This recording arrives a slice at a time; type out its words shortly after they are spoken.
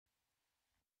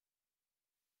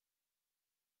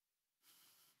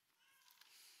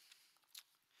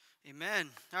Amen.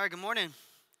 All right, good morning.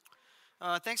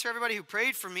 Thanks for everybody who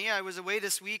prayed for me. I was away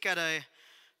this week at a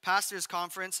pastor's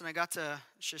conference, and I got to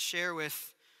just share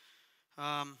with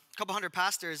a couple hundred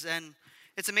pastors. And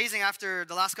it's amazing after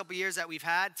the last couple years that we've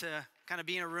had to kind of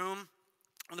be in a room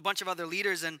with a bunch of other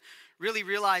leaders and really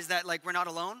realize that we're not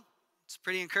alone. It's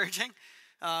pretty encouraging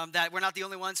that we're not the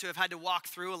only ones who have had to walk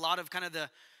through a lot of kind of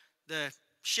the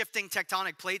shifting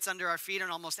tectonic plates under our feet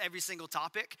on almost every single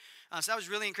topic. So that was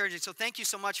really encouraging. So thank you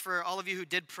so much for all of you who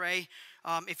did pray.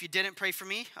 If you didn't pray for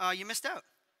me, you missed out.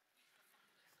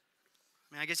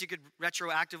 I guess you could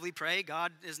retroactively pray.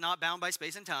 God is not bound by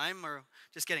space and time, or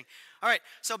just kidding. All right,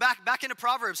 so back into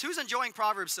Proverbs. Who's enjoying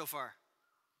Proverbs so far?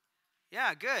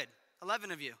 Yeah, good.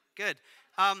 11 of you. Good.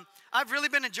 I've really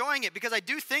been enjoying it because I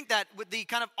do think that with the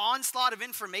kind of onslaught of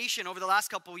information over the last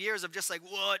couple of years of just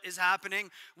what is happening,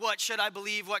 what should I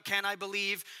believe, what can I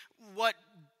believe, what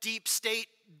deep state,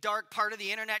 dark part of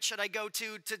the internet should I go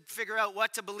to figure out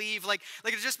what to believe,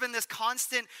 it's just been this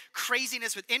constant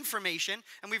craziness with information,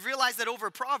 and we've realized that over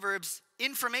Proverbs,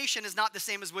 information is not the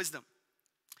same as wisdom.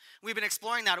 We've been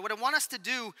exploring that. What I want us to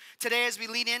do today as we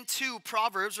lean into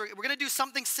Proverbs, we're going to do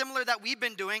something similar that we've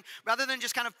been doing rather than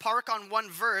just kind of park on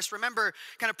one verse. Remember,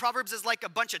 kind of Proverbs is like a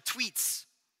bunch of tweets,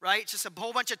 right? It's just a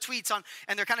whole bunch of tweets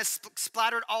and they're kind of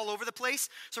splattered all over the place.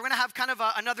 So we're going to have kind of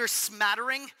another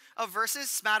smattering of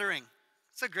verses. Smattering.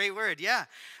 It's a great word, yeah.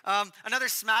 Another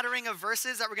smattering of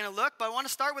verses that we're going to look. But I want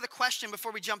to start with a question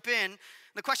before we jump in.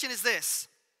 The question is this: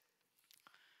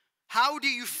 how do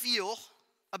you feel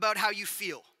about how you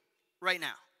feel right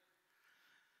now?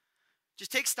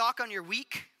 Just take stock on your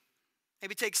week.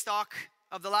 Maybe take stock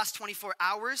of the last 24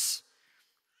 hours.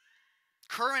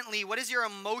 Currently, what is your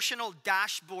emotional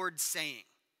dashboard saying?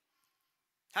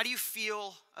 How do you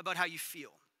feel about how you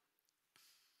feel?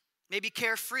 Maybe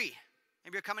carefree.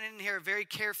 Maybe you're coming in here very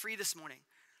carefree this morning.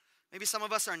 Maybe some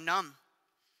of us are numb.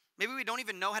 Maybe we don't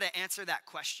even know how to answer that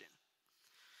question.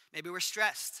 Maybe we're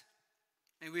stressed.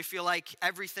 Maybe we feel like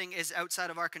everything is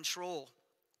outside of our control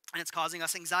and it's causing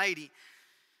us anxiety.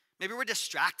 Maybe we're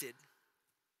distracted.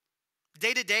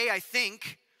 Day to day, I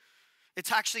think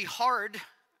it's actually hard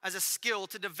as a skill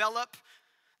to develop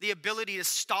the ability to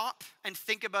stop and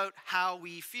think about how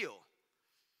we feel.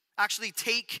 Actually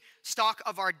take stock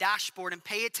of our dashboard and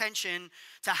pay attention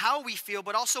to how we feel,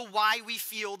 but also why we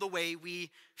feel the way we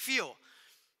feel.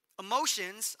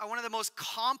 Emotions are one of the most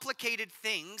complicated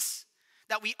things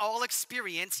that we all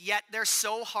experience, yet they're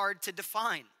so hard to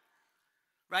define.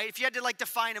 Right? If you had to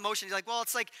define emotion, you're like, well,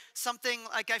 it's like something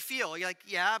like I feel. You're like,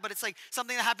 yeah, but it's like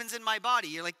something that happens in my body.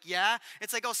 You're like, yeah.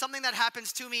 It's like, oh, something that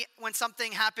happens to me when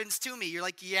something happens to me. You're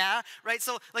like, yeah, right?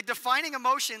 So defining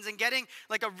emotions and getting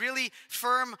a really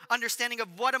firm understanding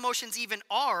of what emotions even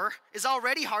are is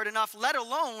already hard enough, let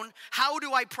alone how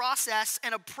do I process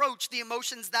and approach the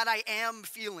emotions that I am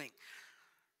feeling?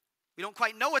 We don't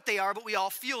quite know what they are, but we all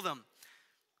feel them.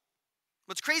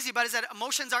 What's crazy about it is that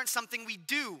emotions aren't something we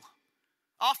do.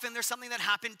 Often there's something that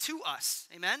happened to us,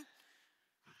 amen?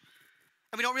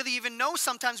 And we don't really even know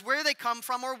sometimes where they come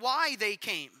from or why they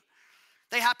came.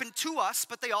 They happen to us,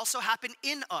 but they also happen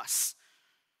in us.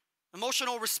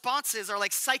 Emotional responses are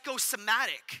like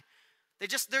psychosomatic. They're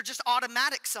just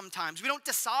automatic sometimes. We don't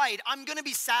decide, I'm gonna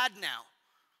be sad now.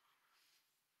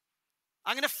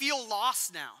 I'm gonna feel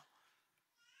lost now.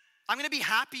 I'm gonna be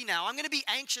happy now. I'm gonna be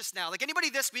anxious now.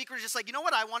 Anybody this week were just you know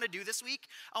what I wanna do this week?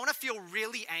 I wanna feel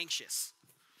really anxious.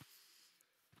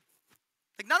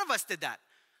 None of us did that.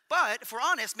 But if we're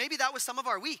honest, maybe that was some of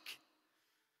our week.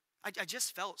 I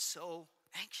just felt so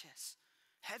anxious,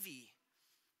 heavy,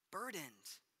 burdened.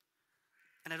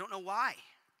 And I don't know why.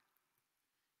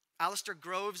 Alistair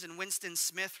Groves and Winston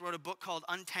Smith wrote a book called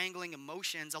Untangling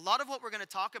Emotions. A lot of what we're going to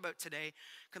talk about today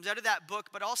comes out of that book,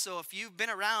 but also if you've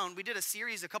been around, we did a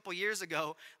series a couple years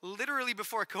ago, literally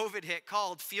before COVID hit,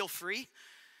 called Feel Free.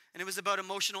 And it was about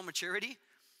emotional maturity.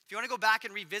 If you want to go back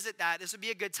and revisit that, this would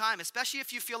be a good time, especially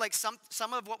if you feel like some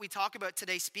of what we talk about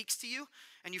today speaks to you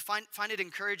and you find it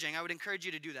encouraging. I would encourage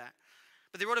you to do that.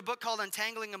 But they wrote a book called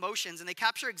Untangling Emotions, and they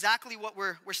capture exactly what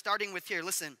we're starting with here.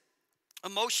 Listen,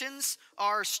 emotions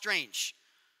are strange.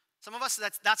 Some of us,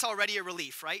 that's already a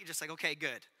relief, right? You're just okay,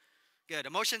 good.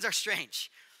 Emotions are strange.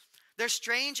 They're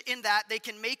strange in that they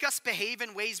can make us behave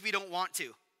in ways we don't want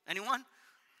to. Anyone?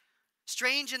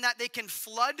 Strange in that they can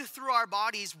flood through our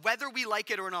bodies whether we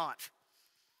like it or not.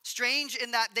 Strange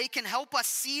in that they can help us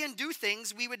see and do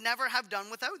things we would never have done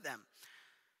without them.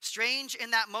 Strange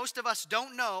in that most of us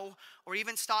don't know or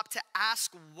even stop to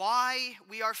ask why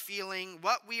we are feeling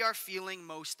what we are feeling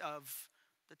most of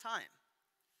the time.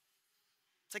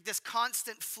 It's this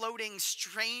constant floating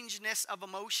strangeness of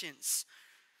emotions.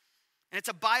 And it's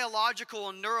a biological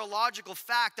and neurological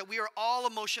fact that we are all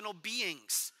emotional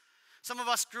beings. Some of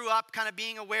us grew up kind of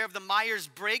being aware of the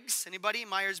Myers-Briggs. Anybody?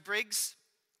 Myers-Briggs?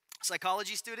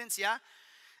 Psychology students, yeah?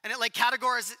 And it like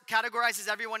categorizes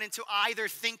everyone into either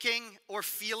thinking or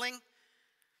feeling.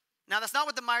 Now, that's not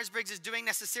what the Myers-Briggs is doing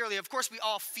necessarily. Of course, we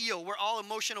all feel. We're all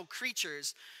emotional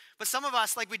creatures. But some of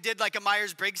us, like we did like a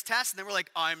Myers-Briggs test, and then we're like,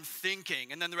 I'm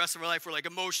thinking. And then the rest of our life, we're like,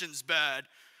 emotions bad,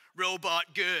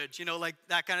 robot good. You know, like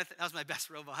that kind of thing. That was my best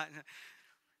robot.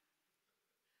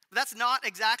 But that's not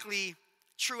exactly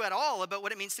true at all about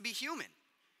what it means to be human.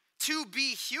 To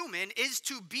be human is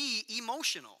to be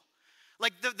emotional.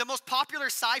 Like the most popular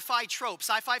sci-fi trope,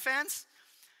 sci-fi fans?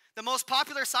 The most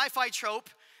popular sci-fi trope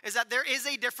is that there is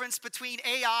a difference between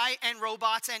AI and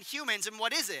robots and humans, and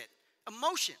what is it?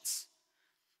 Emotions,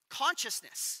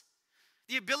 consciousness,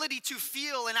 the ability to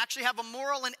feel and actually have a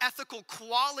moral and ethical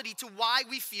quality to why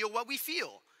we feel what we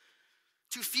feel.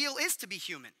 To feel is to be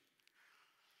human.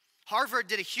 Harvard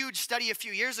did a huge study a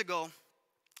few years ago,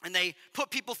 and they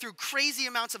put people through crazy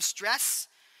amounts of stress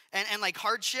and like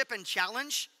hardship and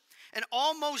challenge, and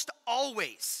almost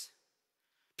always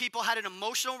people had an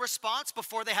emotional response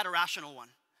before they had a rational one.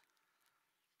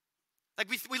 Like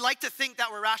we like to think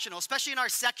that we're rational, especially in our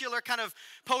secular kind of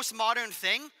postmodern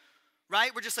thing,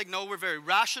 right? We're just like, no, we're very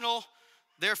rational.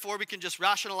 Therefore, we can just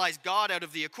rationalize God out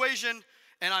of the equation,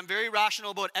 and I'm very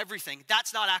rational about everything.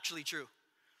 That's not actually true.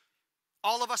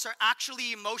 All of us are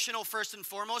actually emotional first and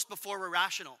foremost before we're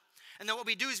rational. And then what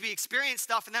we do is we experience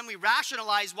stuff, and then we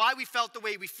rationalize why we felt the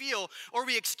way we feel, or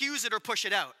we excuse it or push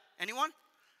it out. Anyone?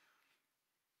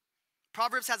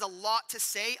 Proverbs has a lot to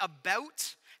say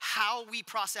about how we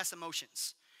process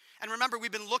emotions. And remember,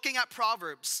 we've been looking at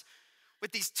Proverbs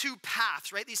with these two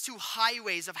paths, right? These two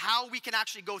highways of how we can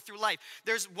actually go through life.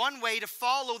 There's one way to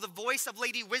follow the voice of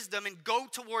Lady Wisdom and go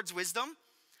towards wisdom.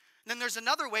 And then there's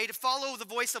another way to follow the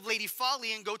voice of Lady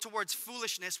Folly and go towards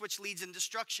foolishness, which leads in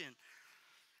destruction.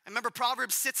 And remember,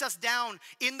 Proverbs sits us down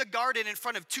in the garden in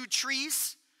front of two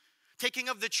trees, taking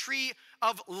of the tree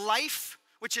of life,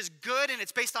 which is good, and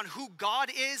it's based on who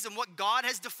God is and what God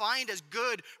has defined as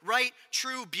good, right,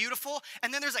 true, beautiful.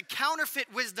 And then there's a counterfeit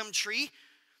wisdom tree,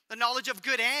 the knowledge of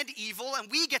good and evil,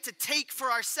 and we get to take for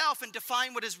ourselves and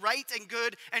define what is right and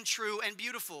good and true and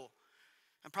beautiful.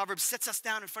 And Proverbs sits us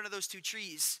down in front of those two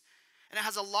trees, and it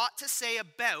has a lot to say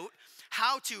about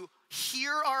how to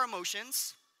hear our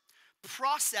emotions,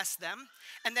 process them,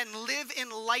 and then live in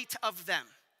light of them.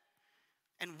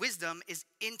 And wisdom is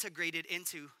integrated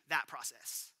into that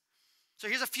process. So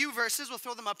here's a few verses. We'll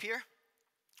throw them up here.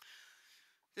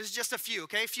 This is just a few,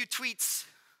 okay? A few tweets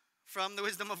from the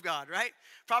wisdom of God, right?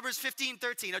 Proverbs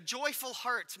 15:13. A joyful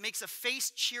heart makes a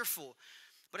face cheerful,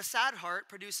 but a sad heart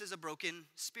produces a broken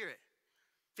spirit.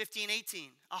 15:18.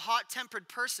 A hot-tempered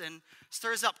person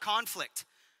stirs up conflict.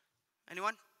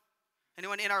 Anyone?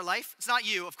 Anyone in our life? It's not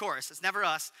you, of course. It's never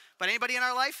us. But anybody in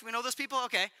our life? We know those people?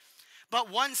 Okay. But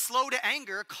one slow to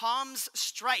anger calms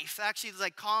strife. Actually, it's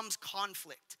like calms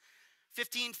conflict.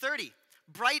 15:30.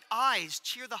 Bright eyes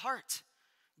cheer the heart.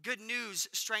 Good news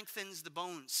strengthens the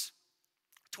bones.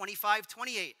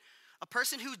 25:28. A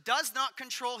person who does not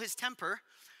control his temper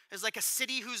is like a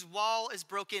city whose wall is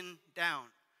broken down.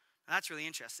 Now, that's really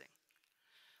interesting.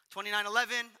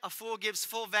 29:11. A fool gives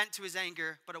full vent to his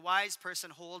anger, but a wise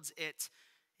person holds it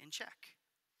in check.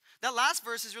 That last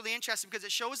verse is really interesting because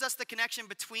it shows us the connection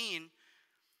between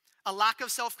a lack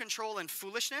of self-control and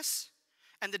foolishness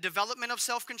and the development of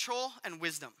self-control and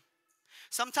wisdom.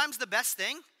 Sometimes the best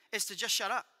thing is to just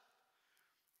shut up.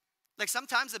 Like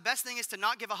sometimes the best thing is to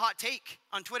not give a hot take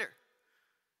on Twitter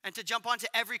and to jump onto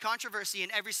every controversy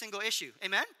and every single issue.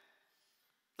 Amen?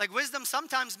 Like wisdom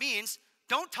sometimes means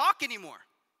don't talk anymore.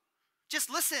 Just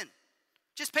listen.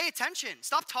 Just pay attention.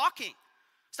 Stop talking.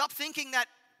 Stop thinking that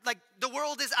like the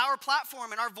world is our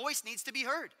platform and our voice needs to be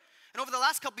heard. And over the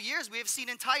last couple of years, we have seen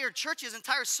entire churches,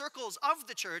 entire circles of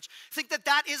the church think that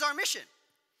that is our mission.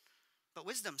 But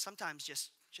wisdom sometimes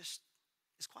just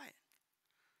is quiet.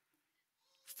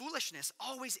 Foolishness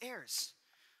always errs.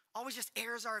 Always just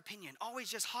airs our opinion. Always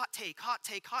just hot take,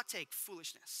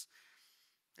 foolishness.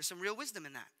 There's some real wisdom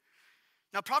in that.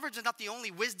 Now, Proverbs is not the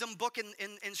only wisdom book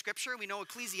in Scripture. We know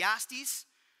Ecclesiastes.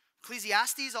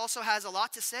 Ecclesiastes also has a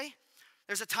lot to say.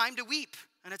 There's a time to weep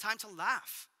and a time to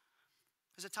laugh.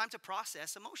 There's a time to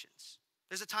process emotions.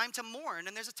 There's a time to mourn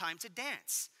and there's a time to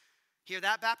dance. Hear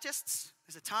that, Baptists?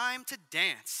 There's a time to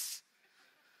dance.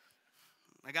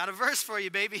 I got a verse for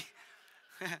you, baby.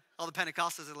 All the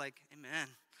Pentecostals are like, amen.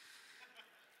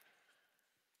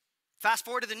 Fast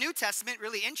forward to the New Testament,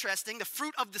 really interesting. The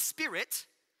fruit of the Spirit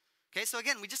Okay, so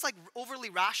again, we just like overly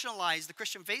rationalize the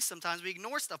Christian faith sometimes. We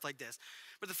ignore stuff like this.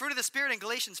 But the fruit of the Spirit in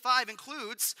Galatians 5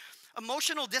 includes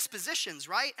emotional dispositions,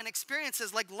 right? And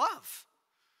experiences like love,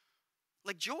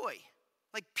 like joy,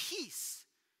 like peace,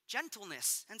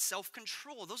 gentleness, and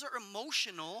self-control. Those are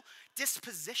emotional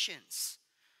dispositions.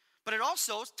 But it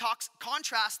also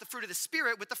contrasts the fruit of the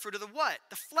Spirit with the fruit of the what?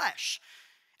 The flesh.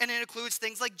 And it includes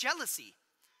things like jealousy,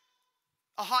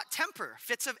 a hot temper,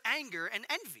 fits of anger, and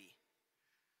envy.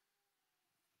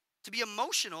 To be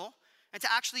emotional and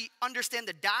to actually understand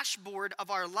the dashboard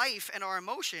of our life and our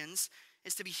emotions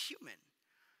is to be human.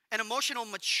 And emotional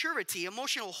maturity,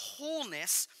 emotional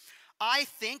wholeness, I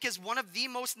think is one of the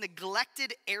most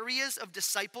neglected areas of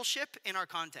discipleship in our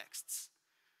contexts.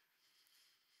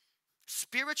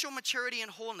 Spiritual maturity and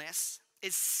wholeness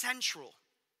is central.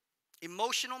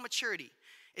 Emotional maturity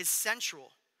is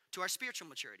central to our spiritual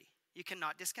maturity. You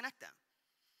cannot disconnect them.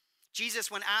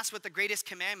 Jesus, when asked what the greatest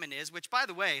commandment is, which, by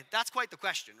the way, that's quite the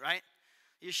question, right?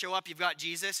 You show up, you've got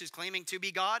Jesus who's claiming to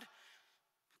be God,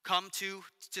 come to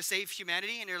save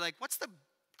humanity, and you're like, what's the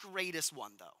greatest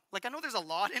one, though? Like, I know there's a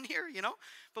lot in here,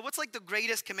 but what's like the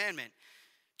greatest commandment?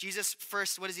 Jesus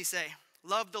first, what does he say?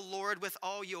 Love the Lord with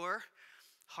all your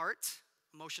heart,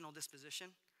 emotional disposition,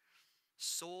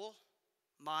 soul,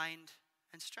 mind,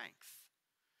 and strength.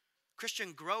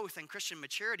 Christian growth and Christian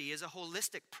maturity is a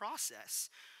holistic process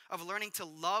of learning to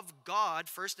love God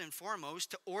first and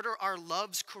foremost, to order our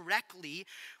loves correctly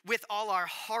with all our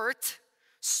heart,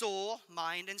 soul,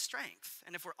 mind, and strength.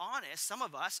 And if we're honest, some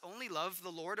of us only love the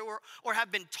Lord or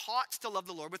have been taught to love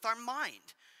the Lord with our mind.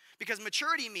 Because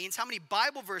maturity means how many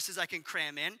Bible verses I can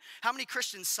cram in, how many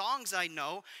Christian songs I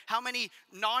know, how many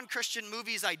non-Christian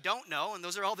movies I don't know, and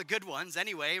those are all the good ones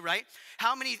anyway, right?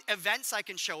 How many events I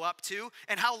can show up to,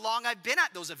 and how long I've been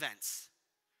at those events.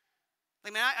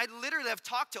 Like, man, I literally have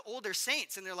talked to older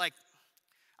saints, and they're like,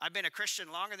 I've been a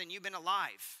Christian longer than you've been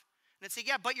alive. And I'd say,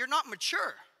 yeah, but you're not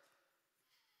mature.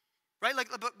 Right?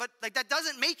 But that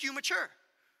doesn't make you mature.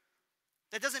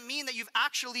 That doesn't mean that you've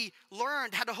actually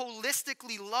learned how to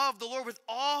holistically love the Lord with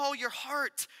all your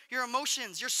heart, your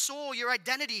emotions, your soul, your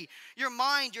identity, your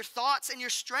mind, your thoughts, and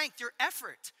your strength, your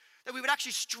effort. That we would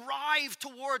actually strive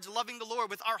towards loving the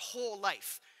Lord with our whole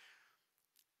life.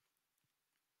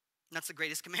 And that's the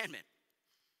greatest commandment.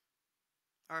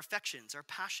 Our affections, our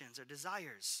passions, our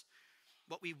desires,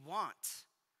 what we want,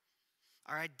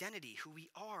 our identity, who we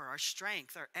are, our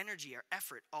strength, our energy, our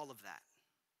effort, all of that.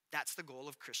 That's the goal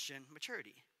of Christian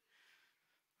maturity.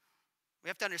 We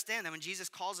have to understand that when Jesus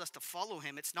calls us to follow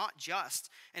him, it's not just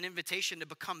an invitation to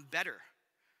become better.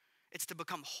 It's to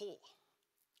become whole.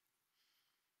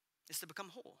 It's to become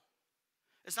whole.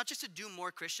 It's not just to do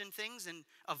more Christian things and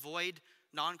avoid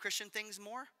non-Christian things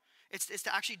more. It's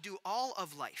to actually do all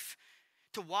of life.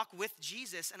 To walk with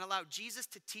Jesus and allow Jesus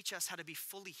to teach us how to be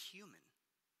fully human.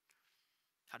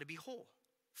 How to be whole,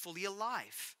 fully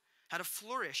alive. How to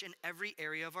flourish in every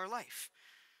area of our life.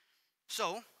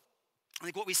 So, I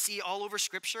think what we see all over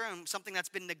Scripture and something that's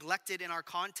been neglected in our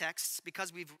contexts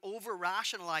because we've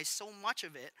over-rationalized so much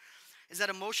of it is that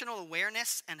emotional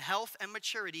awareness and health and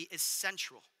maturity is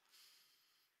central.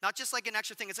 Not just like an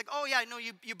extra thing. It's like, oh yeah, I know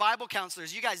you Bible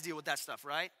counselors, you guys deal with that stuff,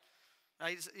 right?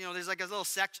 Right? There's like a little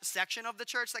section of the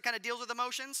church that kind of deals with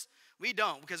emotions. We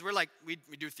don't, because we're like, we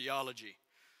do theology.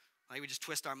 Like we just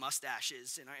twist our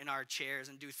mustaches in our chairs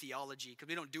and do theology because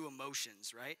we don't do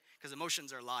emotions, right? Because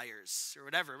emotions are liars or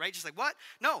whatever, right? Just like, what?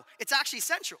 No, it's actually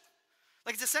central.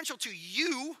 Like it's essential to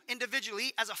you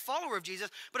individually as a follower of Jesus,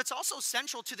 but it's also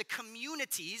central to the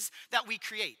communities that we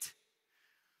create.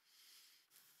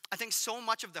 I think so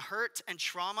much of the hurt and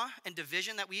trauma and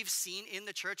division that we've seen in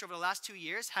the church over the last 2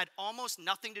 years had almost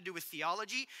nothing to do with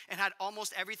theology and had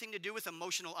almost everything to do with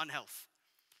emotional unhealth.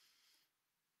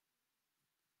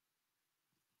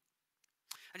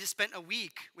 I just spent a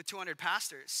week with 200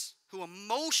 pastors who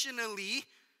emotionally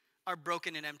are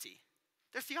broken and empty.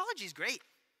 Their theology is great.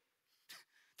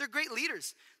 They're great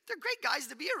leaders. They're great guys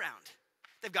to be around.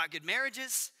 They've got good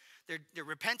marriages. They're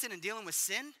repentant and dealing with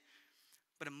sin.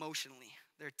 But emotionally,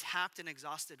 they're tapped and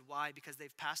exhausted. Why? Because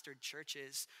they've pastored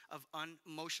churches of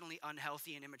emotionally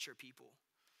unhealthy and immature people.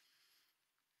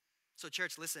 So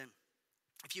church, listen.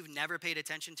 If you've never paid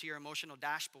attention to your emotional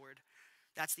dashboard,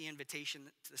 that's the invitation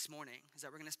this morning, is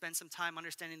that we're going to spend some time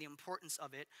understanding the importance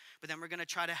of it, but then we're going to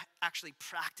try to actually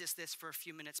practice this for a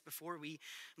few minutes before we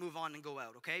move on and go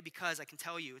out, okay? Because I can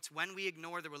tell you, it's when we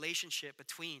ignore the relationship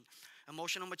between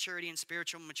emotional maturity and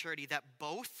spiritual maturity that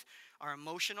both our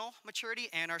emotional maturity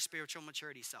and our spiritual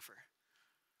maturity suffer.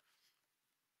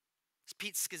 It's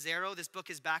Pete Scazzero. This book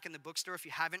is back in the bookstore if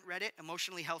you haven't read it,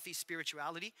 Emotionally Healthy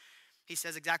Spirituality. He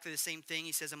says exactly the same thing.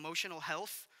 He says emotional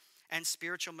health and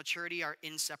spiritual maturity are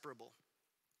inseparable.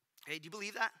 Okay, do you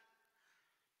believe that?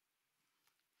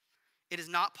 It is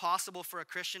not possible for a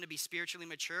Christian to be spiritually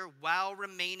mature while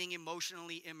remaining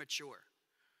emotionally immature.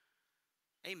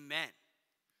 Amen.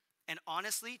 And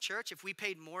honestly, church, if we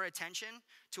paid more attention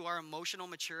to our emotional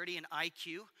maturity and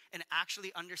IQ and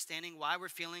actually understanding why we're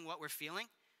feeling what we're feeling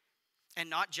and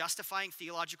not justifying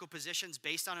theological positions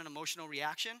based on an emotional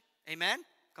reaction, amen?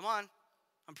 Come on,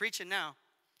 I'm preaching now.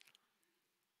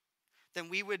 Then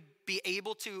we would be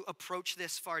able to approach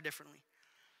this far differently.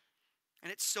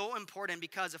 And it's so important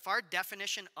because if our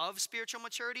definition of spiritual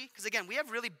maturity, because again, we have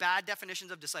really bad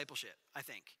definitions of discipleship, I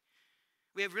think.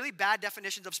 We have really bad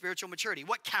definitions of spiritual maturity.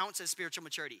 What counts as spiritual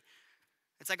maturity?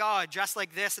 It's like, oh, I dress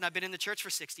like this and I've been in the church for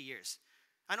 60 years.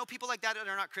 I know people like that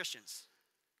are not Christians.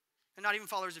 They're not even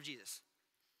followers of Jesus.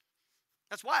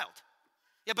 That's wild.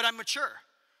 Yeah, but I'm mature.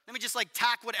 Let me just like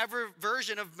tack whatever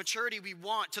version of maturity we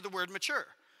want to the word mature.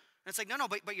 And it's like, no,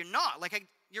 but you're not. Like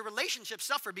your relationships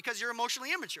suffer because you're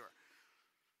emotionally immature.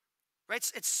 Right?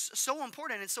 It's so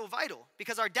important and so vital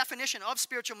because our definition of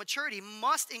spiritual maturity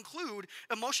must include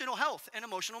emotional health and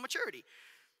emotional maturity,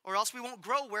 or else we won't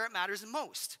grow where it matters the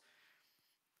most.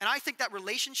 And I think that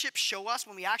relationships show us,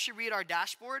 when we actually read our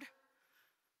dashboard,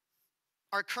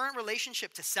 our current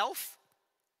relationship to self,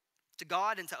 to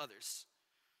God, and to others.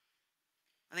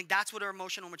 I think that's what our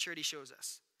emotional maturity shows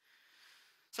us.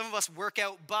 Some of us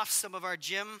workout buffs, some of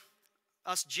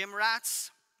us gym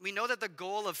rats, we know that the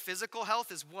goal of physical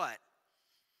health is what?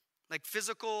 Like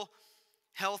physical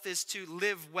health is to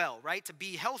live well, right? To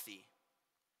be healthy.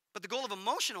 But the goal of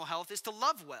emotional health is to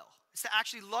love well. It's to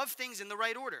actually love things in the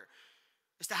right order.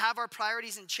 It's to have our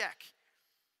priorities in check.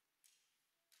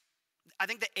 I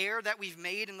think the error that we've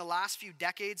made in the last few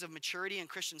decades of maturity in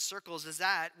Christian circles is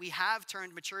that we have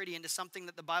turned maturity into something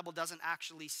that the Bible doesn't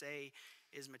actually say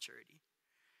is maturity.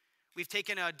 We've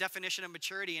taken a definition of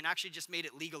maturity and actually just made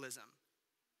it legalism.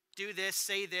 Do this,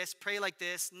 say this, pray like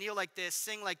this, kneel like this,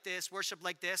 sing like this, worship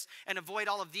like this, and avoid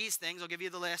all of these things. I'll give you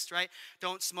the list, right?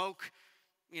 Don't smoke,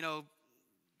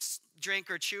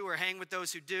 drink or chew or hang with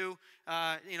those who do,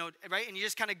 right? And you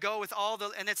just kind of go with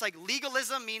and it's like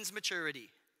legalism means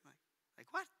maturity. Like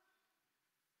what?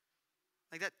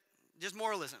 Like that, just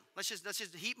moralism. Let's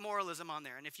just heap moralism on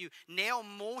there. And if you nail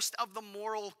most of the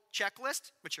moral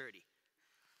checklist, maturity.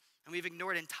 And we've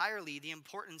ignored entirely the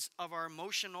importance of our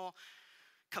emotional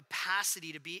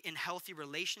capacity to be in healthy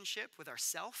relationship with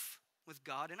ourselves, with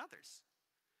God, and others.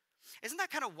 Isn't that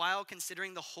kind of wild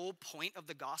considering the whole point of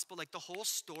the gospel, like the whole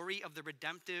story of the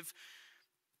redemptive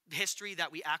history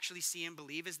that we actually see and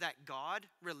believe is that God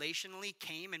relationally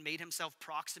came and made himself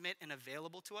proximate and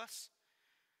available to us?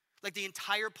 Like the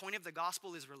entire point of the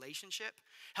gospel is relationship,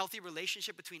 healthy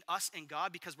relationship between us and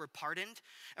God because we're pardoned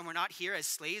and we're not here as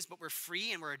slaves, but we're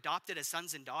free and we're adopted as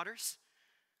sons and daughters.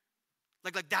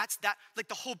 Like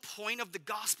the whole point of the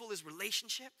gospel is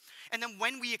relationship. And then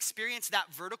when we experience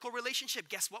that vertical relationship,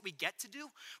 guess what we get to do?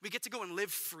 We get to go and live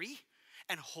free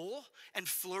and whole and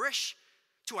flourish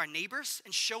to our neighbors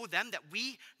and show them that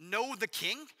we know the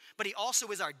King, but he also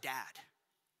is our dad.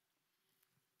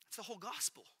 That's the whole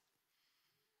gospel.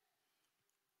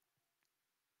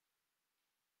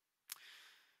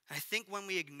 And I think when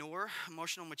we ignore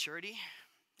emotional maturity,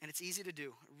 and it's easy to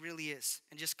do, it really is,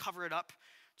 and just cover it up,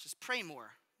 just pray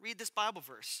more, read this Bible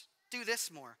verse, do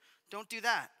this more, don't do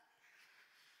that.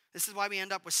 This is why we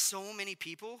end up with so many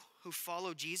people who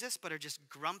follow Jesus but are just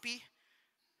grumpy,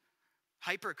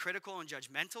 hypercritical, and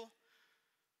judgmental.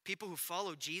 People who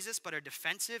follow Jesus but are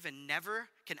defensive and never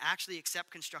can actually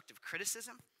accept constructive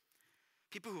criticism.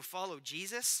 People who follow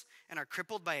Jesus and are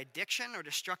crippled by addiction or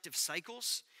destructive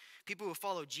cycles. People who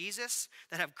follow Jesus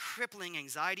that have crippling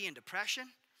anxiety and depression.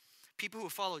 People who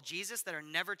follow Jesus that are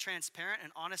never transparent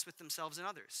and honest with themselves and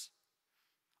others.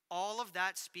 All of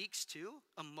that speaks to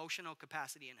emotional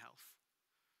capacity and health.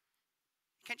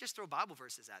 You can't just throw Bible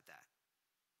verses at that.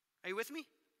 Are you with me?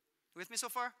 You with me so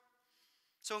far?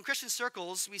 So in Christian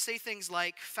circles, we say things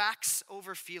like facts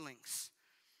over feelings,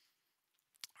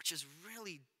 which is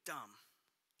really dumb.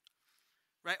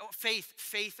 Right? Oh,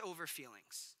 faith over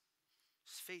feelings.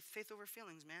 Faith over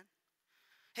feelings, man.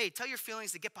 Hey, tell your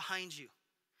feelings to get behind you.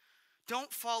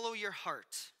 Don't follow your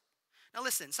heart. Now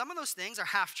listen, some of those things are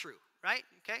half true, right?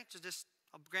 Okay, so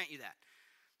I'll grant you that.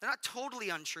 They're not totally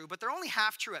untrue, but they're only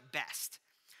half true at best.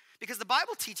 Because the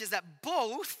Bible teaches that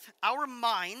both our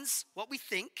minds, what we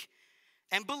think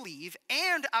and believe,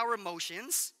 and our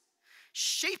emotions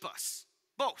shape us.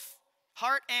 Both,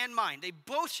 heart and mind. They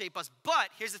both shape us, but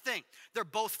here's the thing, they're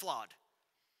both flawed.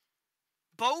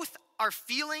 Both our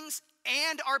feelings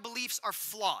and our beliefs are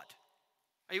flawed.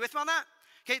 Are you with me on that?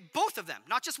 Okay, both of them,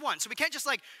 not just one. So we can't just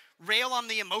like rail on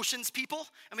the emotions people,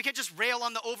 and we can't just rail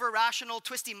on the over-rational,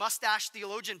 twisty mustache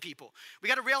theologian people. We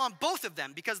got to rail on both of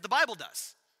them because the Bible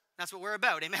does. That's what we're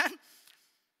about, amen?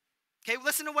 Okay,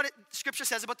 listen to what Scripture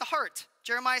says about the heart.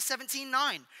 Jeremiah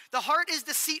 17:9. The heart is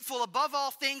deceitful above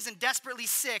all things and desperately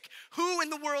sick. Who in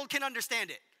the world can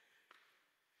understand it?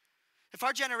 If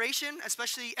our generation,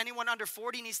 especially anyone under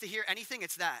 40, needs to hear anything,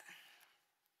 it's that.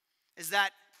 Is that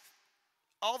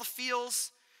all the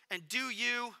feels and do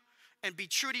you and be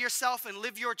true to yourself and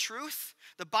live your truth.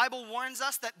 The Bible warns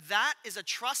us that that is a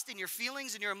trust in your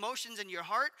feelings and your emotions and your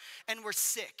heart, and we're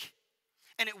sick.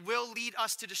 And it will lead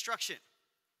us to destruction.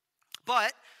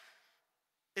 But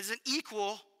it's an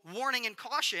equal warning and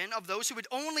caution of those who would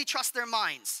only trust their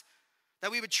minds,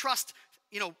 that we would trust,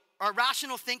 our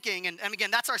rational thinking, and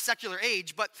again, that's our secular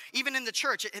age, but even in the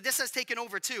church, this has taken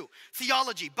over too.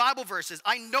 Theology, Bible verses.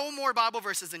 I know more Bible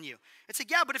verses than you. It's like,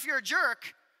 yeah, but if you're a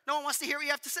jerk, no one wants to hear what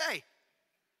you have to say.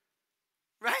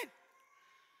 Right?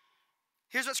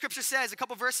 Here's what Scripture says, a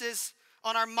couple verses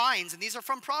on our minds, and these are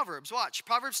from Proverbs. Watch,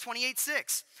 Proverbs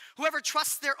 28:6. Whoever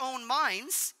trusts their own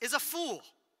minds is a fool.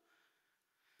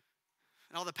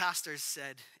 And all the pastors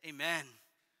said, amen.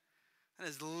 That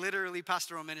is literally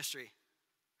pastoral ministry.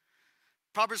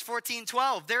 Proverbs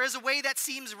 14:12. There is a way that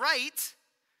seems right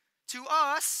to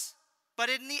us, but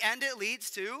in the end it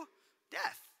leads to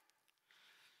death.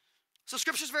 So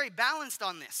Scripture is very balanced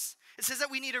on this. It says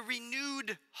that we need a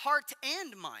renewed heart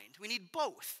and mind. We need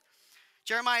both.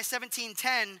 Jeremiah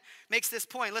 17:10 makes this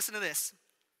point. Listen to this.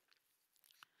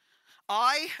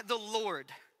 I, the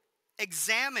Lord,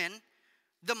 examine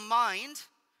the mind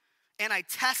and I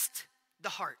test the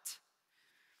heart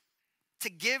to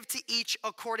give to each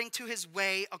according to his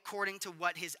way, according to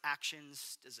what his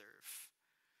actions deserve.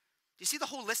 Do you see the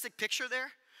holistic picture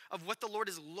there of what the Lord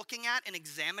is looking at and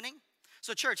examining?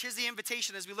 So church, here's the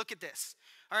invitation as we look at this.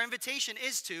 Our invitation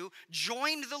is to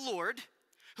join the Lord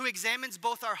who examines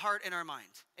both our heart and our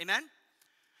mind. Amen?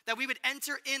 That we would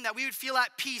enter in, that we would feel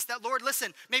at peace, that Lord,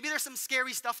 listen, maybe there's some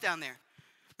scary stuff down there.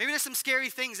 Maybe there's some scary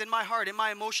things in my heart, in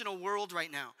my emotional world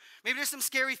right now. Maybe there's some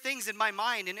scary things in my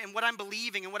mind and what I'm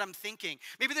believing and what I'm thinking.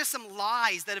 Maybe there's some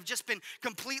lies that have just been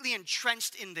completely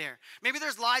entrenched in there. Maybe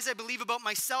there's lies I believe about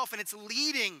myself and it's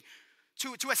leading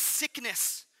to a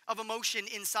sickness of emotion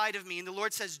inside of me. And the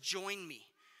Lord says, join me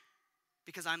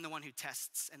because I'm the one who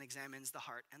tests and examines the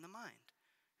heart and the mind.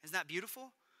 Isn't that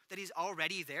beautiful? That he's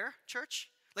already there,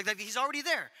 church? Like he's already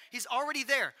there. He's already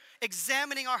there,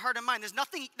 examining our heart and mind. There's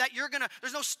nothing that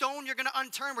there's no stone you're gonna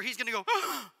unturned where he's gonna go,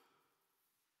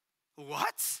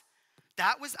 what?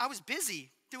 I was busy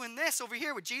doing this over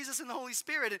here with Jesus and the Holy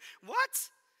Spirit. And what?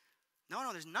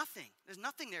 No, there's nothing. There's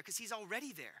nothing there because he's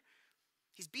already there.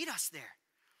 He's beat us there.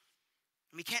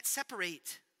 And we can't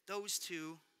separate those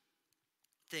two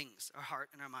things, our heart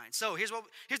and our mind. So here's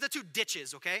the two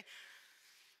ditches, okay?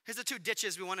 Here's the two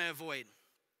ditches we want to avoid.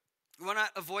 We want to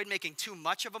avoid making too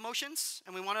much of emotions,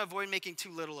 and we want to avoid making too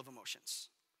little of emotions.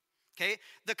 Okay?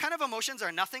 The kind of emotions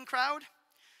our nothing crowd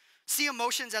see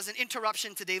emotions as an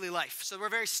interruption to daily life. So we're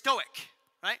very stoic,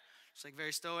 right? It's like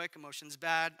very stoic, emotions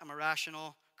bad, I'm a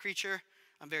rational creature,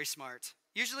 I'm very smart.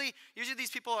 Usually these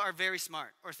people are very smart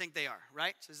or think they are,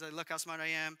 right? So it's like, look how smart I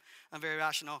am. I'm very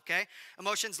rational, okay?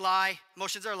 Emotions lie.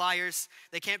 Emotions are liars.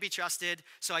 They can't be trusted.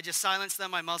 So I just silence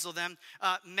them. I muzzle them.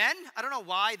 Men, I don't know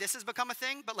why this has become a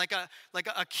thing, but like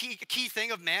a key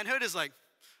thing of manhood is like,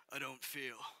 I don't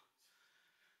feel.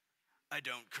 I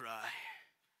don't cry.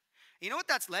 You know what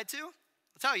that's led to?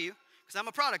 I'll tell you, because I'm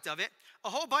a product of it. A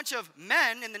whole bunch of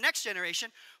men in the next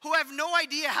generation who have no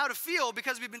idea how to feel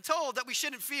because we've been told that we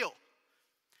shouldn't feel.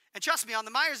 And trust me, on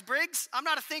the Myers-Briggs, I'm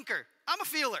not a thinker. I'm a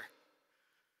feeler.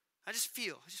 I just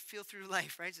feel through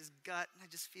life, right? Just gut, I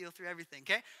just feel through everything,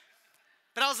 okay?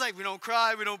 But I was like, we don't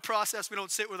cry, we don't process, we don't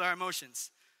sit with our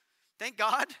emotions. Thank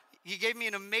God, he gave me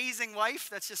an amazing wife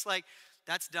that's just like,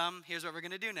 that's dumb, here's what we're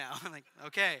gonna do now. I'm like,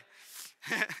 okay.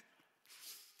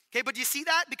 Okay, but do you see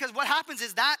that? Because what happens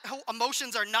is that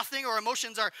emotions are nothing or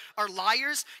emotions are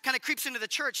liars kind of creeps into the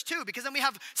church too, because then we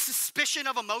have suspicion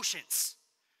of emotions,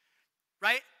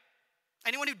 right?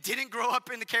 Anyone who didn't grow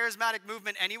up in the charismatic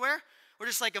movement anywhere, we're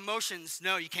just like emotions,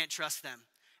 no, you can't trust them.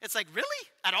 It's like, really?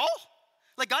 At all?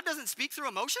 Like God doesn't speak through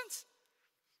emotions?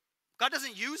 God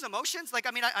doesn't use emotions? Like,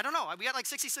 I don't know. We got like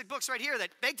 66 books right here that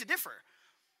beg to differ.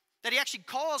 That he actually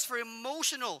calls for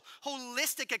emotional,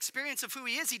 holistic experience of who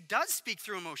he is. He does speak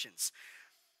through emotions.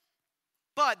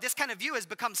 But this kind of view has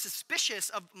become suspicious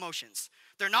of emotions.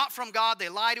 They're not from God, they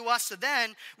lie to us. So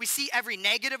then we see every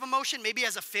negative emotion maybe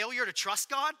as a failure to trust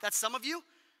God. That's some of you.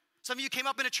 Some of you came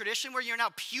up in a tradition where you're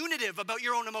now punitive about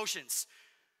your own emotions,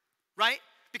 right?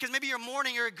 Because maybe you're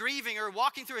mourning or grieving or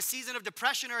walking through a season of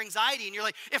depression or anxiety, and you're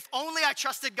like, if only I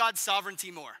trusted God's sovereignty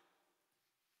more.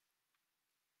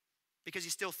 Because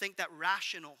you still think that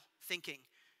rational thinking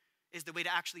is the way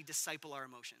to actually disciple our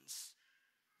emotions.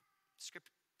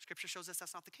 Scripture shows us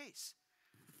that's not the case.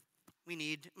 We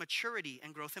need maturity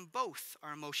and growth in both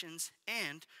our emotions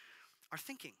and our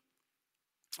thinking.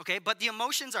 Okay, but the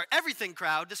emotions are everything,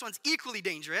 crowd. This one's equally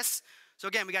dangerous. So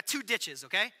again, we got two ditches,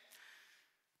 okay?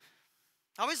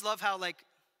 I always love how, like,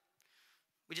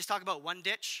 we just talk about one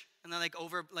ditch and then,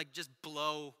 like, just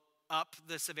blow up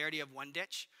the severity of one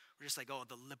ditch. We're just like, oh,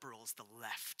 the liberals, the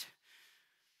left.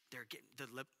 They're getting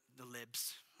the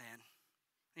libs, man. And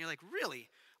you're like, really?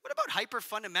 What about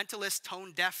hyper-fundamentalist,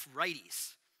 tone-deaf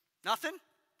righties? Nothing?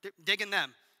 Digging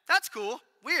them. That's cool.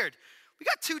 Weird. We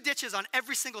got two ditches on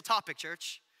every single topic,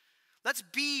 church. Let's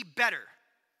be better.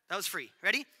 That was free.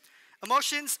 Ready?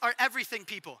 Emotions are everything,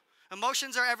 people.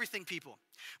 Emotions are everything, people.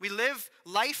 We live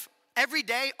life every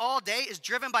day, all day, is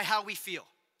driven by how we feel.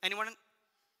 Anyone?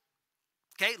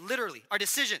 Okay, literally. Our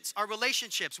decisions, our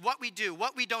relationships, what we do,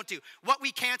 what we don't do, what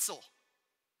we cancel,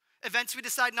 events we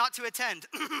decide not to attend,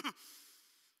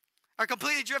 are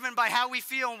completely driven by how we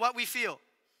feel and what we feel.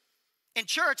 In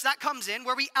church, that comes in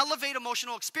where we elevate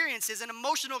emotional experiences, and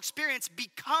emotional experience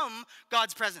become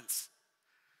God's presence.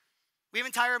 We have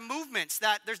entire movements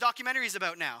that there's documentaries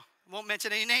about now. I won't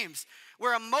mention any names.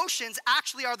 Where emotions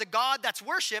actually are the God that's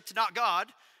worshiped, not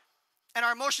God. And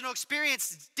our emotional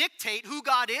experience dictate who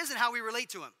God is and how we relate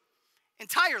to him.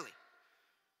 Entirely.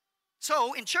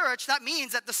 So in church, that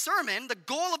means that the sermon, the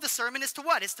goal of the sermon is to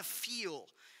what? It's to feel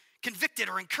convicted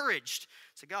or encouraged.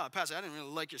 It's like, oh, Pastor, I didn't really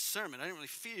like your sermon. I didn't really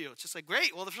feel. It's just like,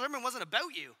 great. Well, the sermon wasn't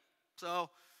about you. So,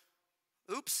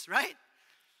 oops, right?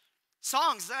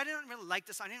 Songs, I didn't really like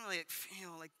this. I didn't really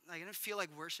feel like I didn't feel like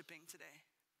worshiping today.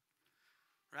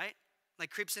 Right?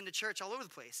 Like creeps into church all over the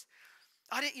place.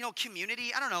 I didn't,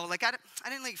 community, I don't know, like I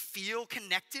didn't like feel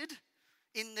connected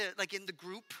in the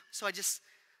group. So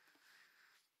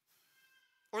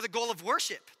or the goal of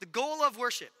worship. The goal of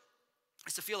worship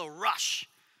is to feel a rush,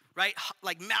 right?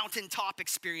 Like mountaintop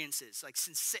experiences. Like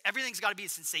everything's got to be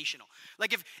sensational.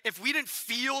 Like if we didn't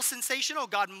feel sensational,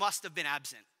 God must have been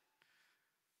absent.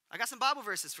 I got some Bible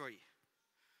verses for you.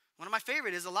 One of my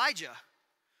favorite is Elijah.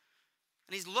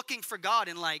 And he's looking for God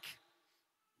in like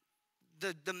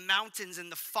the mountains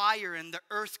and the fire and the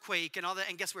earthquake and all that.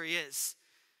 And guess where he is?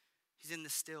 He's in the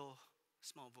still,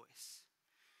 small voice.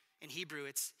 In Hebrew,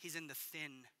 he's in the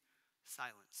thin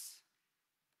silence.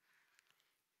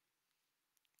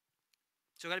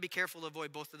 So we've got to be careful to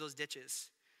avoid both of those ditches,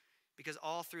 because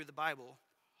all through the Bible,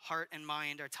 heart and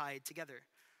mind are tied together.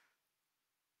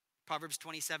 Proverbs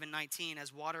 27:19,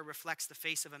 as water reflects the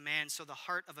face of a man, so the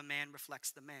heart of a man reflects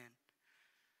the man.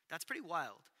 That's pretty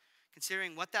wild,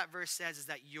 considering what that verse says is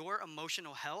that your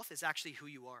emotional health is actually who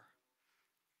you are.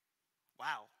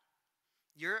 Wow.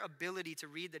 Your ability to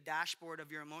read the dashboard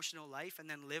of your emotional life and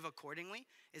then live accordingly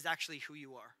is actually who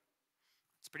you are.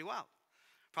 It's pretty wild.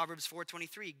 Proverbs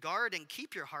 4:23, guard and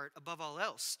keep your heart above all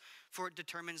else, for it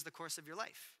determines the course of your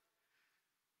life.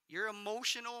 Your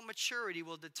emotional maturity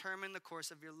will determine the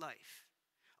course of your life.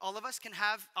 All of us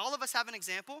have an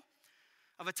example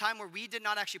of a time where we did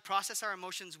not actually process our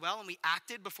emotions well and we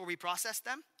acted before we processed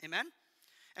them. Amen?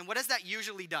 And what has that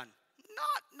usually done?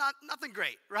 Nothing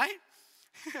great, right?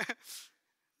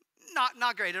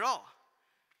 Not great at all.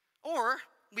 Or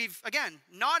we've, again,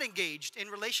 not engaged in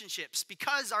relationships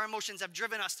because our emotions have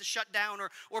driven us to shut down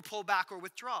or pull back or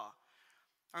withdraw.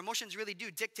 Our emotions really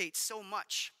do dictate so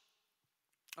much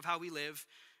of how we live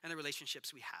and the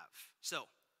relationships we have. So,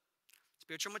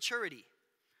 spiritual maturity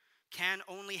can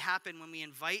only happen when we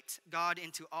invite God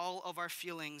into all of our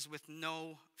feelings with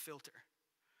no filter.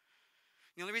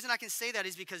 The only reason I can say that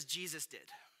is because Jesus did.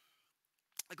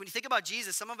 Like when you think about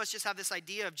Jesus, some of us just have this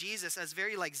idea of Jesus as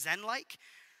very like Zen-like,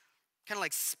 kind of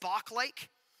like Spock-like,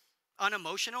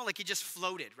 unemotional, like he just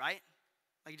floated, right?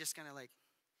 Like he just kind of like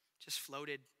just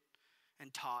floated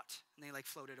and taught, and then he like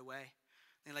floated away.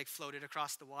 And he like floated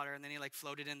across the water, and then he like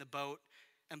floated in the boat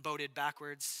and boated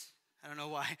backwards. I don't know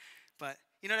why, but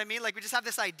you know what I mean? Like we just have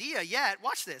this idea, yet,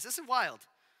 watch this. This is wild.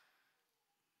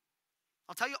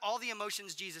 I'll tell you all the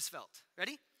emotions Jesus felt.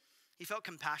 Ready? He felt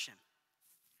compassion.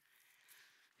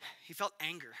 He felt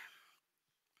anger.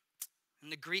 In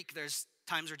the Greek, there's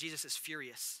times where Jesus is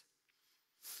furious.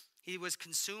 He was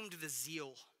consumed with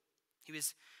zeal. He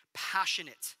was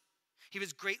passionate. He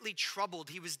was greatly troubled.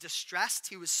 He was distressed.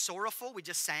 He was sorrowful. We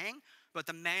just sang about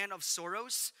the man of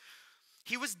sorrows.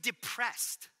 He was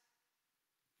depressed.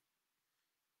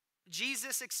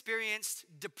 Jesus experienced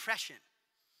depression.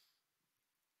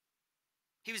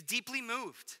 He was deeply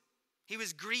moved. He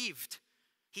was grieved.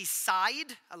 He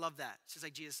sighed. I love that. It's just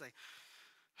like Jesus, like,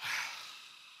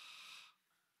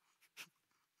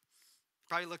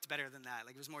 probably looked better than that.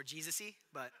 Like it was more Jesus-y,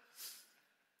 but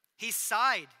he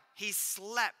sighed. He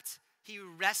slept. He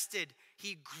rested.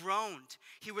 He groaned.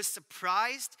 He was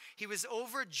surprised. He was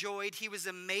overjoyed. He was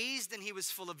amazed, and he was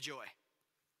full of joy.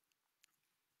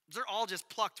 They're all just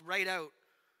plucked right out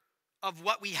of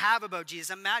what we have about Jesus.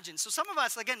 Imagine. So some of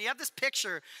us, again, you have this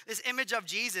picture, this image of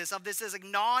Jesus, of this like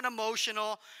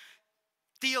non-emotional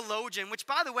theologian, which,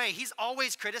 by the way, he's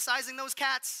always criticizing those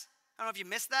cats. I don't know if you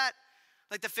missed that.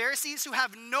 Like the Pharisees who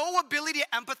have no ability to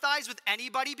empathize with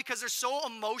anybody because they're so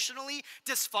emotionally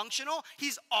dysfunctional.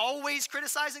 He's always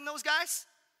criticizing those guys.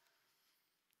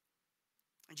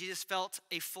 And Jesus felt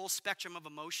a full spectrum of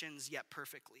emotions, yet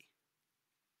perfectly.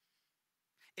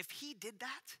 If he did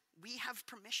that, we have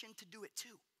permission to do it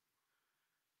too.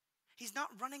 He's not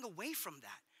running away from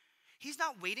that. He's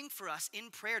not waiting for us in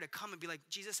prayer to come and be like,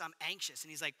 Jesus, I'm anxious. And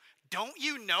he's like, don't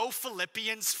you know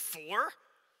Philippians 4?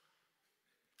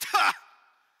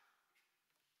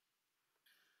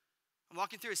 I'm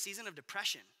walking through a season of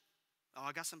depression. Oh,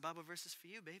 I got some Bible verses for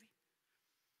you, baby.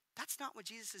 That's not what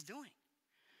Jesus is doing.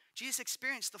 Jesus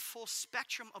experienced the full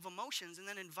spectrum of emotions and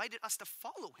then invited us to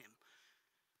follow him,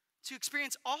 to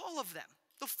experience all of them,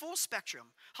 the full spectrum,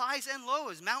 highs and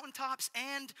lows, mountaintops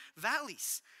and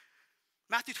valleys.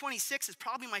 Matthew 26 is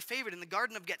probably my favorite. In the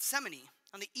Garden of Gethsemane,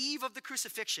 on the eve of the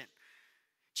crucifixion,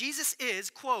 Jesus is,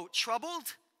 quote,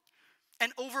 troubled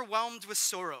and overwhelmed with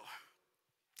sorrow.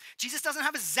 Jesus doesn't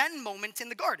have a Zen moment in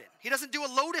the garden. He doesn't do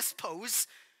a lotus pose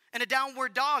and a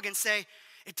downward dog and say,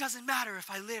 it doesn't matter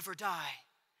if I live or die.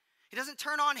 He doesn't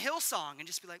turn on Hillsong and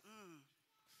just be like,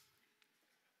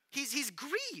 He's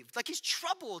grieved, like he's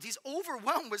troubled, he's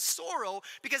overwhelmed with sorrow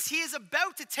because he is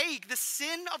about to take the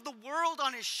sin of the world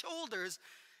on his shoulders,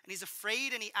 and he's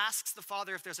afraid, and he asks the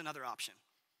Father if there's another option.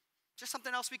 Just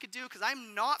something else we could do because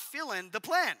I'm not feeling the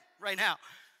plan right now.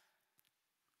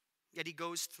 Yet he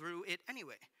goes through it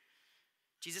anyway.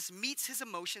 Jesus meets his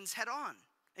emotions head on,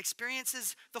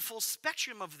 experiences the full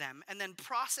spectrum of them, and then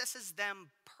processes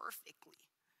them perfectly.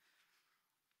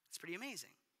 It's pretty amazing.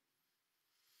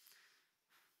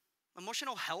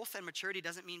 Emotional health and maturity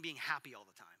doesn't mean being happy all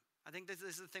the time. I think this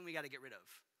is the thing we got to get rid of.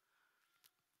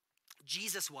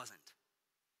 Jesus wasn't.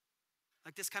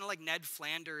 Like this kind of like Ned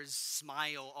Flanders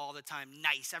smile all the time.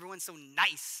 Nice. Everyone's so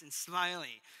nice and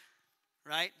smiley.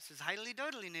 Right? It says, "Hidely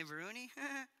dodely, neighboroonie."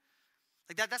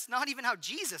 Like that's not even how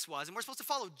Jesus was. And we're supposed to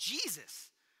follow Jesus.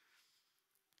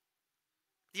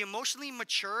 The emotionally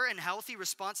mature and healthy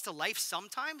response to life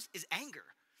sometimes is anger.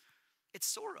 It's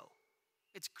sorrow.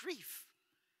 It's grief.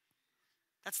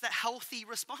 That's the healthy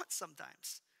response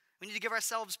sometimes. We need to give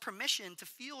ourselves permission to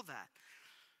feel that.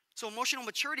 So emotional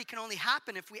maturity can only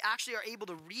happen if we actually are able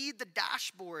to read the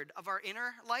dashboard of our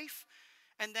inner life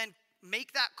and then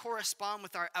make that correspond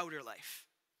with our outer life.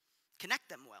 Connect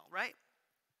them well, right?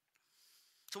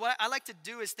 So what I like to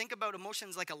do is think about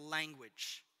emotions like a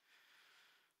language.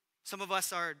 Some of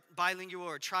us are bilingual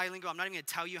or trilingual. I'm not even going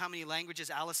to tell you how many languages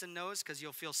Allison knows because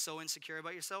you'll feel so insecure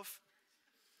about yourself.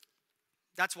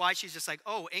 That's why she's just like,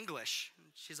 oh, English.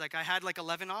 She's like, I had like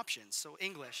 11 options, so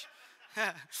English.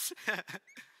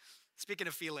 Speaking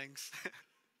of feelings.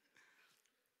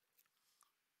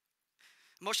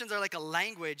 Emotions are like a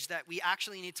language that we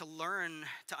actually need to learn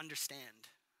to understand.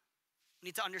 We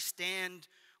need to understand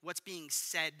what's being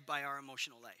said by our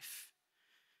emotional life.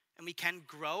 And we can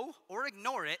grow or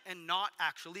ignore it and not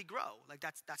actually grow. Like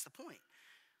that's the point.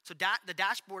 So the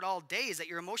dashboard all day is that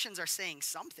your emotions are saying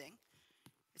something.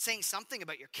 It's saying something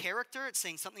about your character. It's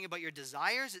saying something about your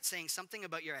desires. It's saying something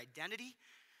about your identity.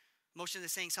 Emotions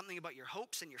is saying something about your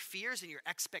hopes and your fears and your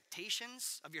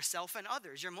expectations of yourself and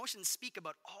others. Your emotions speak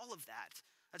about all of that.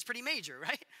 That's pretty major,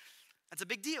 right? That's a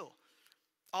big deal.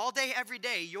 All day, every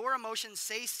day, your emotions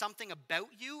say something about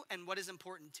you and what is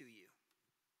important to you.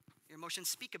 Your emotions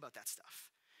speak about that stuff.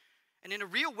 And in a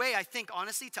real way, I think,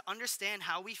 honestly, to understand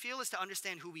how we feel is to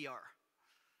understand who we are.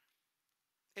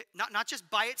 Not just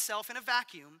by itself in a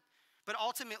vacuum, but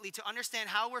ultimately to understand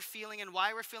how we're feeling and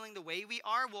why we're feeling the way we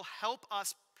are will help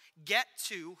us get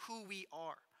to who we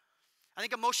are. I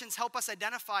think emotions help us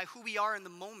identify who we are in the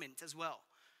moment as well.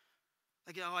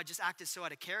 Like, I just acted so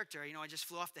out of character. I just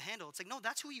flew off the handle. It's like, no,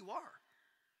 that's who you are.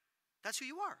 That's who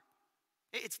you are.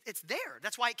 It's there.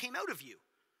 That's why it came out of you,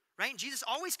 right? And Jesus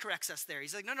always corrects us there.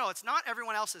 He's like, no, it's not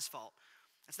everyone else's fault.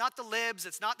 It's not the libs.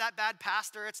 It's not that bad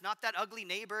pastor. It's not that ugly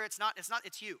neighbor. It's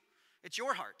you. It's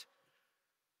your heart.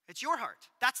 It's your heart.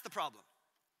 That's the problem.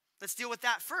 Let's deal with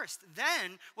that first.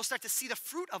 Then we'll start to see the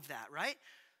fruit of that, right?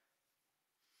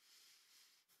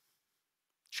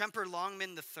 Tremper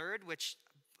Longman III, which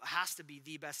has to be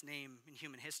the best name in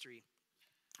human history,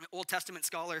 an Old Testament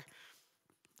scholar.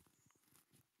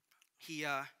 He's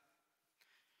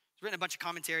written a bunch of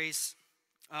commentaries.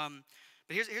 But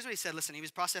here's what he said. Listen, he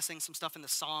was processing some stuff in the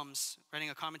Psalms, writing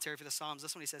a commentary for the Psalms.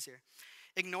 Listen what he says here.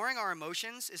 Ignoring our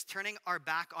emotions is turning our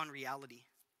back on reality.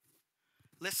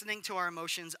 Listening to our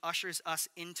emotions ushers us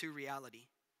into reality.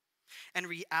 And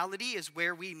reality is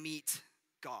where we meet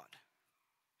God.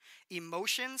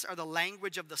 Emotions are the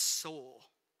language of the soul.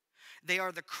 They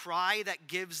are the cry that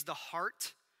gives the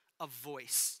heart a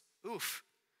voice. Oof.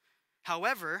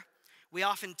 However, we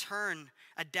often turn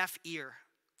a deaf ear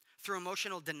through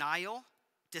emotional denial,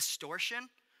 distortion,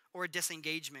 or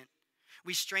disengagement.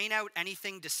 We strain out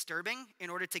anything disturbing in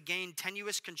order to gain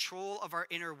tenuous control of our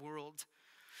inner world.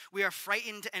 We are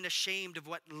frightened and ashamed of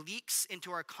what leaks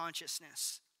into our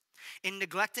consciousness. In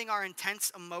neglecting our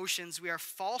intense emotions, we are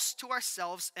false to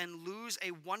ourselves and lose a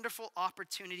wonderful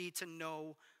opportunity to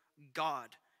know God.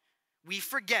 We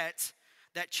forget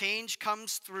that change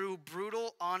comes through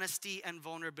brutal honesty and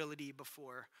vulnerability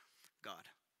before God.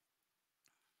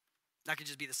 That could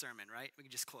just be the sermon, right? We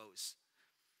could just close.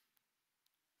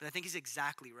 But I think he's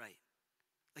exactly right.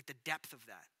 Like the depth of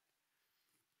that.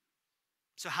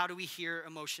 So how do we hear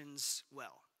emotions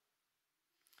well?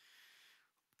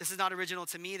 This is not original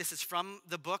to me. This is from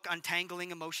the book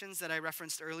Untangling Emotions that I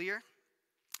referenced earlier.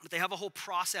 But they have a whole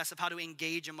process of how to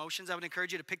engage emotions. I would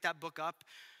encourage you to pick that book up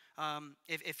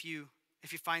if you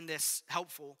find this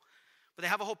helpful. But they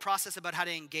have a whole process about how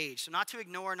to engage. So not to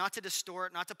ignore, not to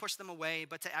distort, not to push them away,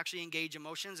 but to actually engage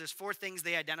emotions. There's 4 things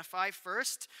they identify.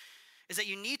 First is that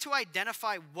you need to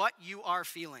identify what you are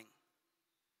feeling.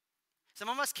 Some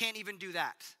of us can't even do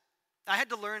that. I had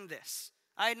to learn this.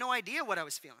 I had no idea what I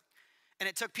was feeling. And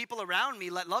it took people around me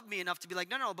that loved me enough to be like,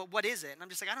 no, but what is it? And I'm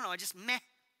just like, I don't know, I just meh.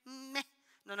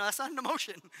 No, that's not an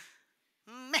emotion.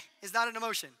 Meh is not an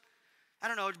emotion. I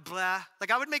don't know, blah.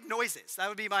 Like I would make noises. That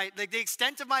would be the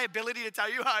extent of my ability to tell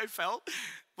you how I felt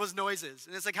was noises.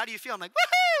 And it's like, how do you feel? I'm like,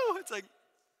 woohoo! It's like,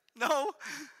 no,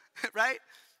 right?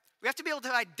 We have to be able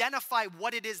to identify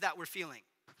what it is that we're feeling.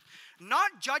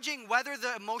 Not judging whether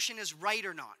the emotion is right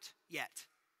or not yet.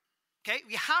 Okay?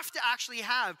 We have to actually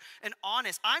have an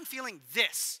honest, I'm feeling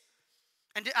this.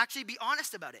 And to actually be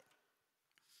honest about it.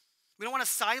 We don't want to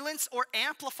silence or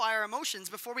amplify our emotions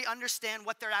before we understand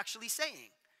what they're actually saying.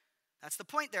 That's the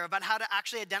point there about how to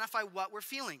actually identify what we're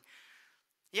feeling.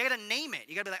 You got to name it.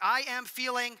 You got to be like, I am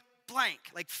feeling blank.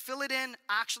 Like fill it in,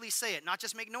 actually say it, not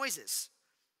just make noises.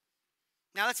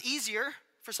 Now that's easier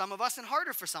for some of us and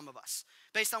harder for some of us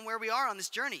based on where we are on this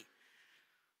journey.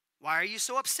 Why are you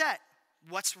so upset?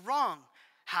 What's wrong?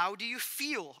 How do you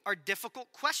feel? Are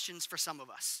difficult questions for some of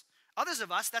us. Others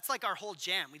of us, that's like our whole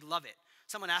jam. We love it.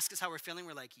 Someone asks us how we're feeling.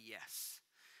 We're like, yes,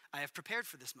 I have prepared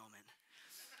for this moment.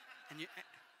 And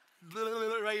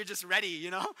right, you're just ready,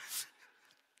 you know?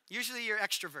 Usually you're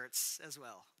extroverts as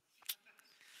well.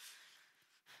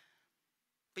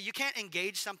 But you can't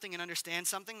engage something and understand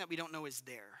something that we don't know is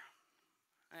there.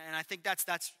 And I think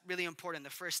that's really important. The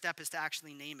first step is to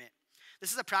actually name it.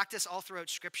 This is a practice all throughout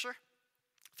Scripture.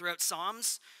 Throughout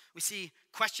Psalms, we see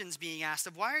questions being asked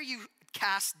of, why are you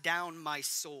cast down my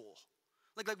soul?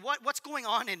 Like what's going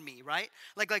on in me, right?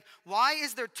 Like why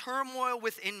is there turmoil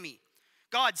within me?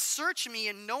 God, search me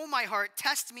and know my heart,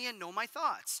 test me and know my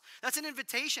thoughts. That's an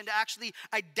invitation to actually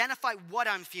identify what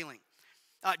I'm feeling.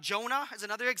 Jonah is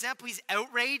another example. He's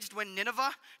outraged when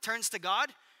Nineveh turns to God.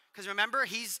 Because remember,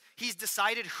 he's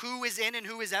decided who is in and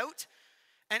who is out.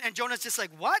 And Jonah's just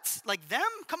like, what? Like them?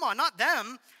 Come on, not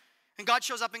them. And God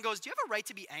shows up and goes, do you have a right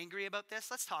to be angry about this?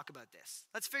 Let's talk about this.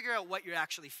 Let's figure out what you're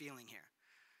actually feeling here.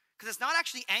 Because it's not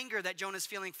actually anger that Jonah's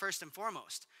feeling first and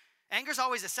foremost. Anger is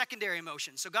always a secondary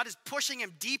emotion. So God is pushing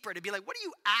him deeper to be like, what are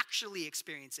you actually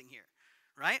experiencing here?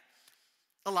 Right?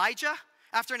 Elijah,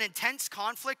 after an intense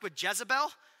conflict with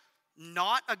Jezebel,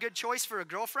 not a good choice for a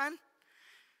girlfriend.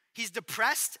 He's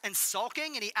depressed and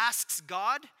sulking, and he asks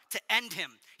God to end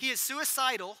him. He is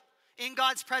suicidal in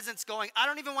God's presence going, I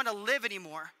don't even want to live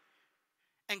anymore.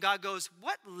 And God goes,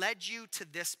 what led you to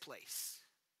this place?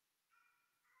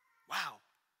 Wow.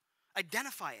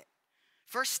 Identify it.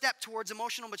 First step towards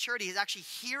emotional maturity is actually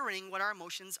hearing what our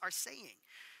emotions are saying.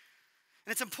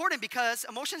 And it's important because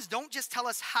emotions don't just tell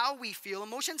us how we feel.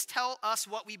 Emotions tell us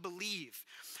what we believe.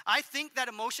 I think that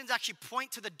emotions actually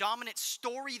point to the dominant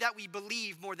story that we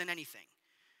believe more than anything.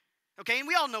 Okay, and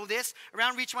we all know this.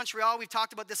 Around Reach Montreal, we've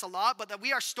talked about this a lot, but that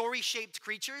we are story-shaped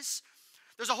creatures.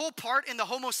 There's a whole part in the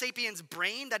Homo sapiens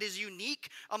brain that is unique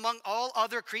among all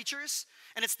other creatures.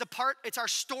 And it's our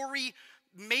story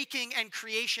making and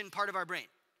creation part of our brain.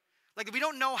 Like we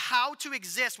don't know how to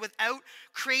exist without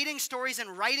creating stories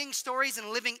and writing stories and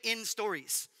living in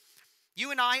stories.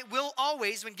 You and I will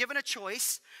always, when given a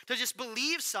choice to just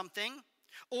believe something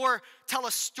or tell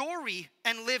a story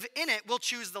and live in it, we'll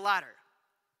choose the latter.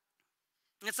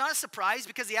 And it's not a surprise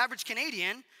because the average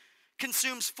Canadian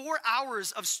consumes 4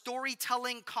 hours of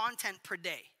storytelling content per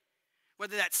day.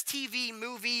 Whether that's TV,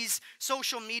 movies,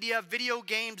 social media, video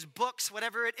games, books,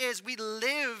 whatever it is, we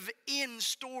live in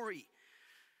story.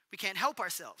 We can't help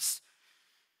ourselves.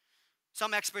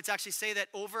 Some experts actually say that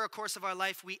over a course of our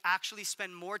life, we actually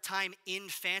spend more time in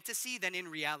fantasy than in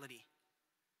reality.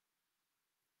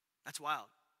 That's wild.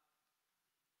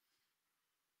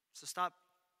 So stop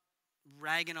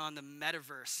ragging on the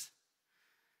metaverse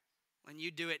when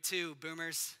you do it too,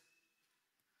 boomers.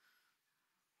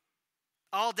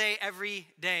 All day, every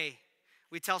day,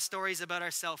 we tell stories about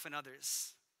ourselves and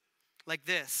others. Like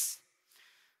this.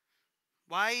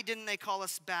 Why didn't they call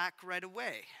us back right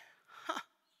away? Huh.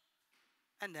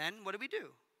 And then what do?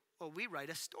 Well, we write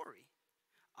a story.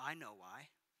 I know why.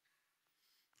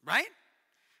 Right?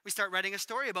 We start writing a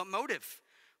story about motive.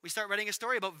 We start writing a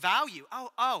story about value.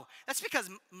 Oh, that's because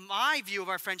my view of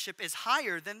our friendship is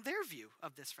higher than their view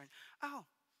of this friend. Oh,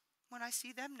 when I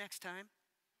see them next time,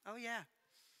 oh yeah.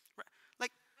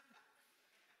 Like,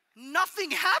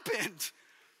 nothing happened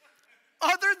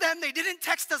other than they didn't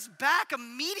text us back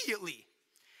immediately.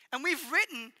 And we've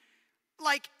written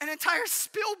like an entire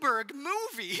Spielberg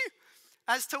movie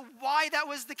as to why that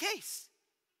was the case.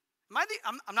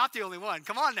 I'm not the only one.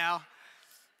 Come on now.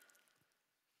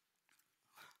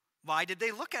 Why did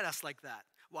they look at us like that?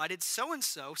 Why did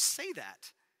so-and-so say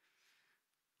that?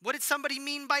 What did somebody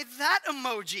mean by that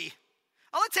emoji?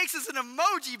 All it takes is an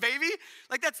emoji, baby.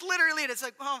 Like, that's literally it. It's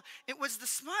like, well, it was the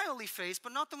smiley face,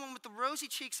 but not the one with the rosy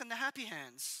cheeks and the happy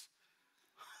hands.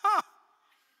 Huh.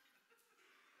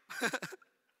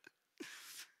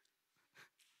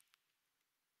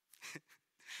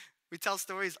 We tell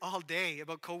stories all day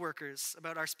about coworkers,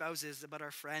 about our spouses, about our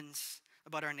friends,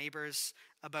 about our neighbors,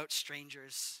 about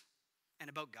strangers, and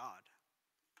about God.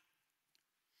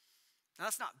 Now,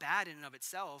 that's not bad in and of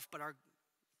itself, but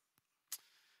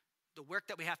the work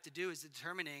that we have to do is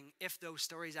determining if those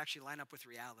stories actually line up with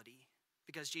reality.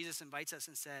 Because Jesus invites us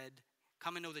and said,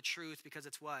 come and know the truth, because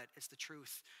it's what? It's the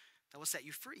truth that will set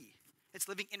you free. It's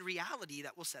living in reality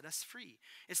that will set us free.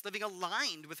 It's living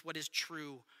aligned with what is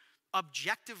true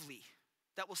objectively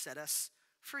that will set us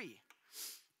free.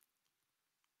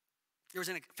 There was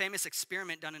a famous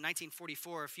experiment done in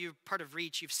 1944. If you're part of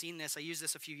Reach, you've seen this. I used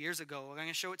this a few years ago. I'm going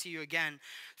to show it to you again.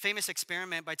 Famous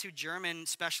experiment by two German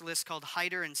specialists called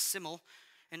Heider and Simmel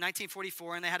in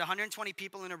 1944. And they had 120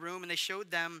 people in a room, and they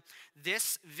showed them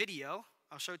this video.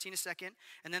 I'll show it to you in a second.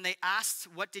 And then they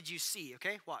asked, what did you see?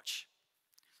 Okay, watch.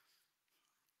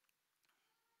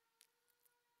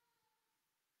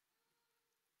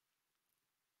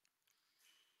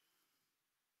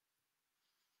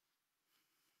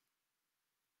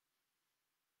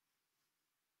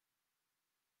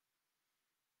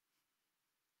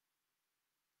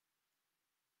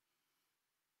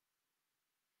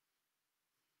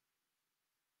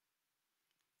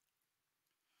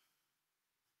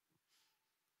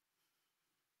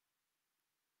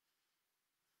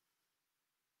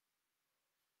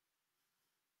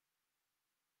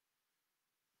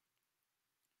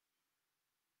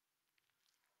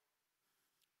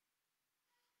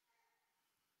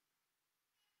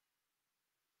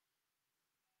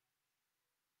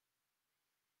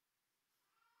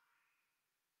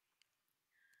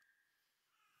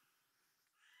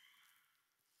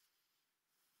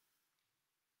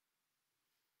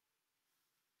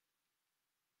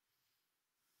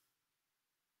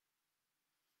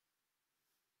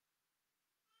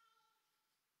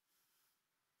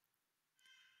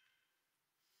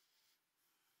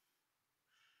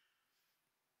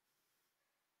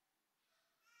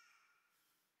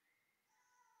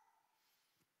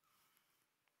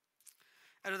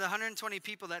 Out of the 120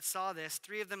 people that saw this,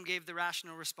 3 of them gave the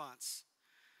rational response.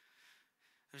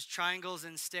 There's triangles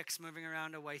and sticks moving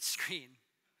around a white screen.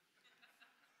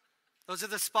 Those are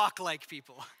the Spock-like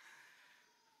people.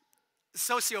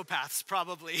 Sociopaths,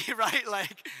 probably, right?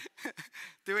 Like,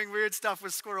 doing weird stuff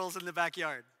with squirrels in the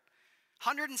backyard.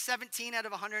 117 out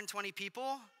of 120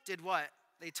 people did what?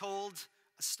 They told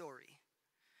a story.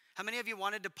 How many of you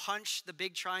wanted to punch the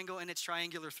big triangle in its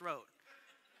triangular throat?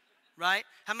 Right?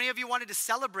 How many of you wanted to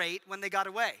celebrate when they got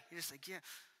away? You're just like, yeah.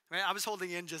 Right? I was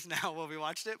holding in just now while we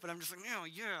watched it, but I'm just like,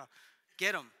 yeah,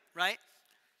 get them, right?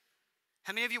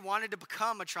 How many of you wanted to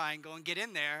become a triangle and get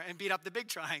in there and beat up the big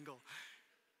triangle?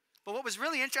 But what was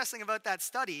really interesting about that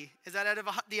study is that out of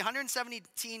the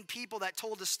 117 people that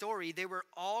told a story, they were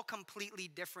all completely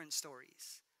different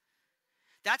stories.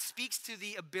 That speaks to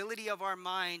the ability of our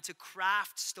mind to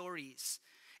craft stories.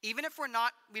 Even if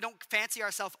we don't fancy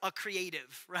ourselves a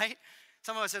creative, right?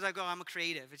 Some of us are like, oh, I'm a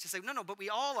creative. It's just like, no, but we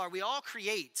all are. We all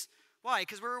create. Why?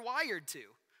 Because we're wired to.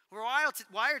 We're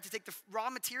wired to take the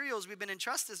raw materials we've been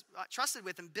trusted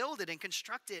with and build it and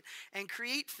construct it and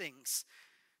create things.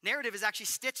 Narrative is actually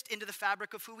stitched into the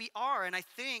fabric of who we are. And I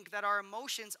think that our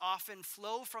emotions often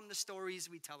flow from the stories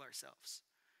we tell ourselves.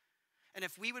 And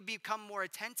if we would become more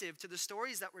attentive to the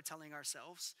stories that we're telling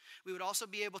ourselves, we would also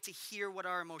be able to hear what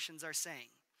our emotions are saying.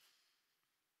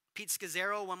 Pete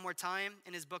Scazzero, one more time,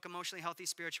 in his book, Emotionally Healthy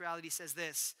Spirituality, says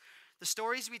this: the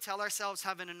stories we tell ourselves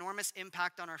have an enormous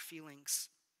impact on our feelings.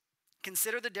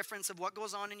 Consider the difference of what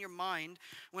goes on in your mind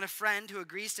when a friend who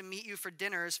agrees to meet you for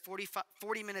dinner is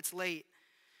 40 minutes late.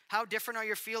 How different are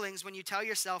your feelings when you tell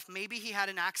yourself maybe he had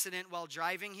an accident while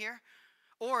driving here?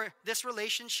 Or this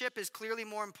relationship is clearly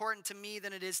more important to me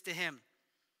than it is to him.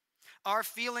 Our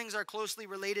feelings are closely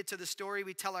related to the story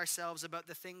we tell ourselves about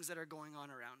the things that are going on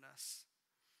around us.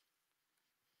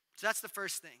 So that's the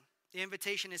first thing. The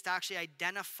invitation is to actually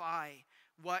identify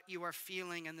what you are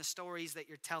feeling and the stories that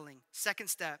you're telling. Second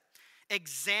step,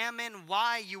 examine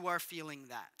why you are feeling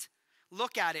that.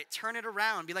 Look at it, turn it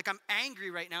around. Be like, I'm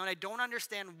angry right now and I don't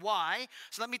understand why.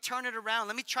 So let me turn it around.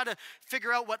 Let me try to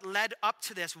figure out what led up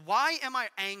to this. Why am I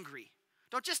angry?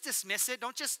 Don't just dismiss it.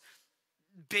 Don't just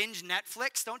binge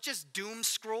Netflix. Don't just doom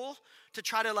scroll to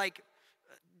try to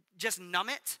just numb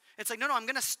it. It's like, no, I'm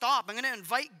going to stop. I'm going to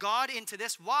invite God into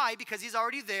this. Why? Because he's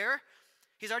already there.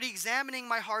 He's already examining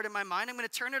my heart and my mind. I'm going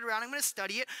to turn it around. I'm going to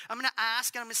study it. I'm going to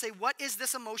ask and I'm going to say, what is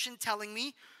this emotion telling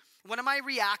me? What am I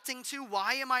reacting to?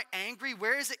 Why am I angry?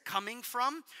 Where is it coming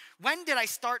from? When did I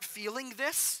start feeling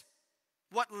this?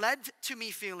 What led to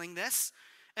me feeling this?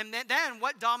 And then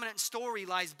what dominant story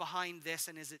lies behind this,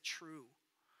 and is it true?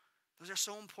 Those are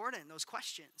so important, those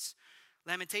questions.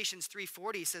 Lamentations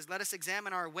 3:40 says, let us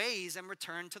examine our ways and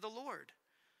return to the Lord.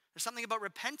 There's something about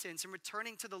repentance and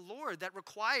returning to the Lord that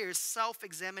requires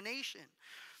self-examination.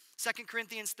 2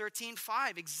 Corinthians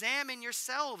 13:5, examine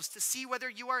yourselves to see whether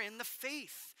you are in the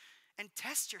faith. And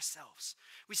test yourselves.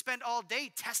 We spend all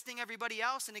day testing everybody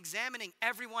else and examining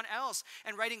everyone else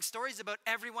and writing stories about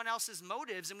everyone else's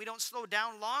motives, and we don't slow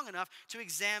down long enough to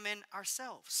examine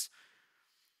ourselves.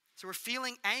 So we're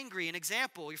feeling angry. An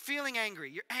example, you're feeling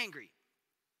angry. You're angry.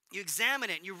 You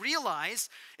examine it and you realize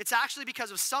it's actually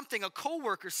because of something a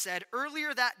coworker said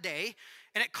earlier that day,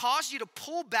 and it caused you to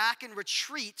pull back and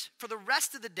retreat for the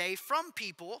rest of the day from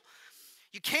people.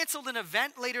 You canceled an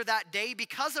event later that day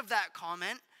because of that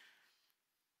comment.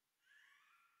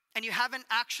 And you haven't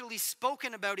actually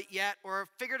spoken about it yet or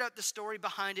figured out the story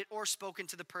behind it or spoken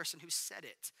to the person who said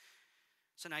it.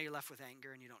 So now you're left with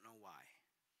anger and you don't know why.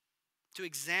 To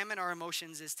examine our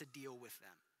emotions is to deal with them.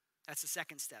 That's the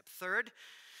second step. Third,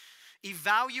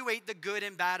 evaluate the good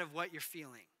and bad of what you're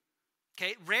feeling.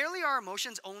 Okay, rarely are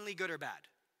emotions only good or bad.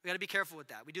 We got to be careful with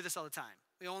that. We do this all the time.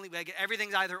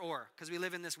 Everything's either or, because we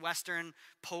live in this Western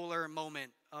polar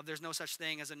moment of there's no such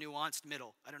thing as a nuanced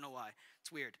middle. I don't know why.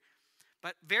 It's weird.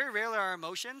 But very rarely are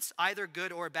emotions either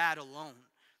good or bad alone.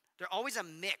 They're always a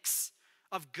mix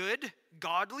of good,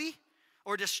 godly,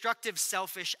 or destructive,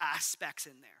 selfish aspects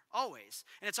in there. Always.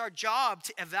 And it's our job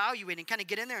to evaluate and kind of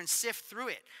get in there and sift through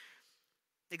it.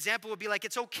 The example would be like,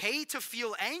 it's okay to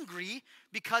feel angry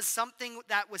because something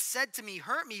that was said to me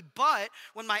hurt me, but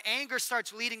when my anger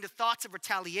starts leading to thoughts of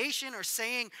retaliation or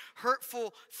saying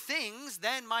hurtful things,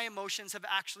 then my emotions have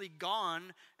actually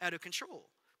gone out of control.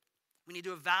 We need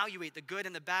to evaluate the good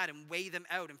and the bad and weigh them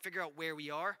out and figure out where we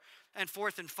are. And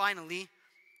fourth and finally,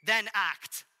 then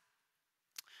act.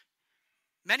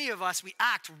 Many of us, we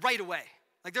act right away.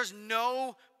 Like there's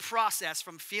no process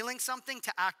from feeling something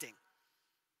to acting.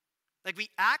 Like we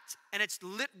act and it's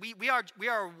we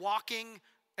are a walking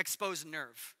exposed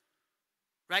nerve.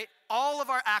 Right? All of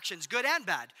our actions, good and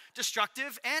bad,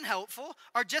 destructive and helpful,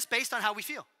 are just based on how we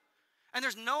feel. And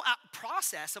there's no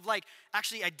process of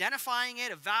actually identifying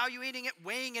it, evaluating it,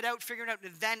 weighing it out, figuring it out,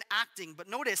 and then acting. But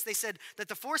notice they said that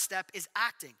the fourth step is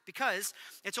acting, because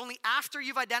it's only after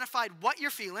you've identified what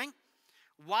you're feeling,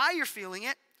 why you're feeling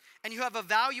it, and you have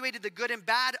evaluated the good and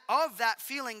bad of that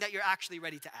feeling that you're actually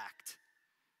ready to act.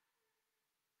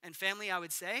 And family, I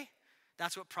would say,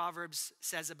 that's what Proverbs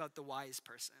says about the wise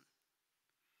person.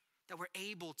 that we're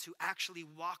able to actually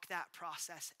walk that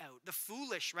process out. The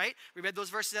foolish, right? We read those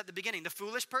verses at the beginning. The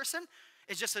foolish person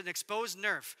is just an exposed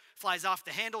nerve, flies off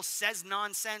the handle, says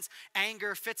nonsense,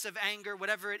 anger, fits of anger,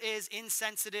 whatever it is,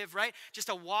 insensitive, right? Just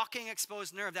a walking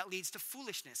exposed nerve that leads to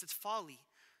foolishness. It's folly.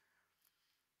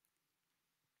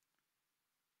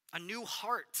 A new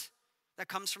heart that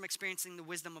comes from experiencing the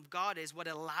wisdom of God is what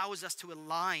allows us to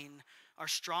align our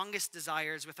strongest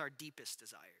desires with our deepest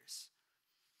desires.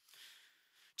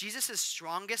 Jesus'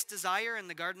 strongest desire in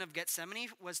the Garden of Gethsemane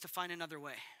was to find another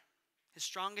way. His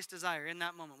strongest desire in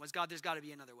that moment was, God, there's got to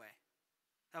be another way.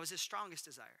 That was his strongest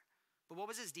desire. But what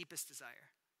was his deepest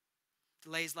desire? To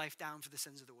lay his life down for the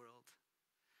sins of the world.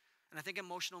 And I think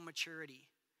emotional maturity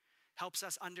helps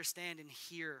us understand and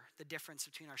hear the difference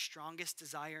between our strongest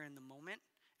desire in the moment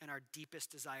and our deepest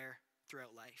desire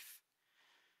throughout life.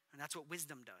 And that's what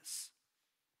wisdom does.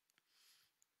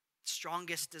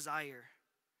 Strongest desire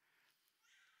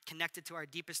connected to our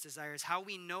deepest desires, how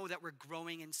we know that we're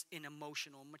growing in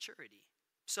emotional maturity.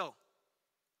 So,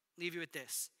 leave you with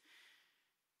this.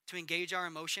 To engage our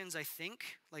emotions, I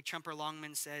think, like Tremper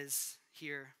Longman says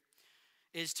here,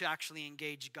 is to actually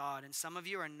engage God. And some of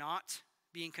you are not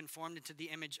being conformed into the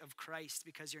image of Christ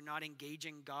because you're not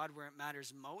engaging God where it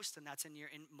matters most, and that's in your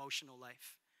emotional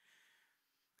life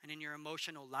and in your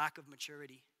emotional lack of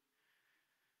maturity.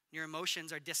 Your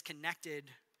emotions are disconnected,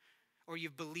 or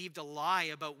you've believed a lie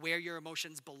about where your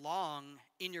emotions belong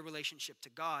in your relationship to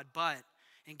God. But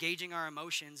engaging our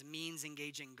emotions means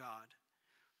engaging God.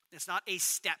 It's not a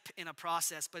step in a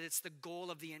process, but it's the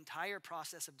goal of the entire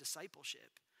process of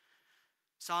discipleship.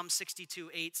 Psalm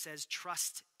 62:8 says,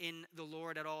 trust in the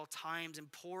Lord at all times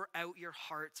and pour out your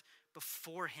heart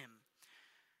before him.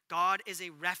 God is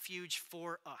a refuge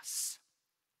for us.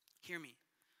 Hear me.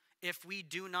 If we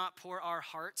do not pour our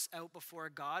hearts out before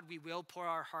God, we will pour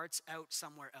our hearts out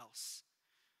somewhere else.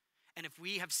 And if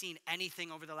we have seen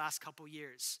anything over the last couple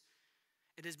years,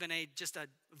 it has been just a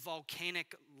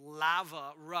volcanic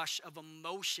lava rush of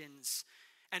emotions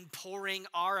and pouring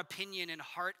our opinion and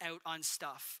heart out on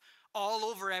stuff all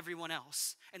over everyone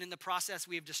else. And in the process,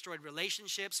 we have destroyed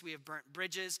relationships, we have burnt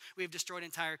bridges, we have destroyed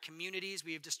entire communities,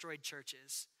 we have destroyed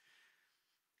churches.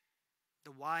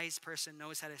 The wise person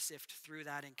knows how to sift through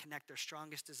that and connect their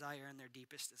strongest desire and their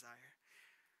deepest desire.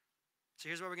 So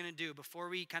here's what we're going to do. Before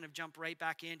we kind of jump right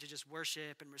back into just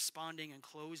worship and responding and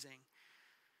closing,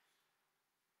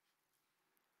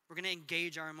 we're going to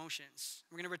engage our emotions.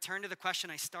 We're going to return to the question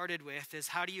I started with, is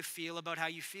how do you feel about how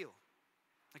you feel?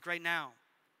 Like right now,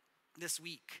 this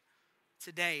week,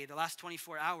 today, the last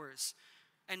 24 hours,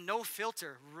 and no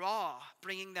filter, raw,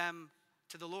 bringing them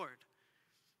to the Lord.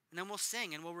 And then we'll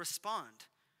sing and we'll respond.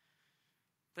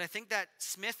 But I think that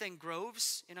Smith and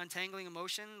Groves in Untangling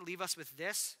Emotion leave us with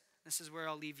this. This is where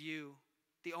I'll leave you.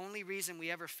 The only reason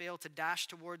we ever fail to dash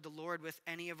toward the Lord with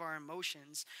any of our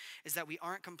emotions is that we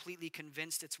aren't completely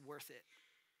convinced it's worth it.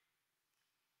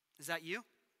 Is that you?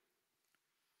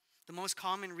 The most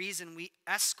common reason we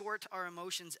escort our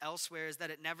emotions elsewhere is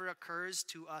that it never occurs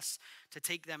to us to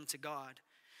take them to God.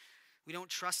 We don't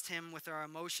trust him with our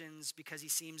emotions because he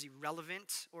seems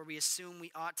irrelevant, or we assume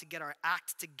we ought to get our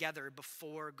act together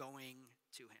before going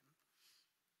to him.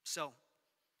 So,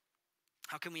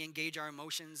 how can we engage our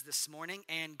emotions this morning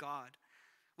and God?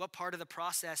 What part of the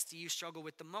process do you struggle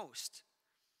with the most?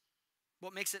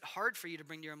 What makes it hard for you to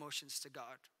bring your emotions to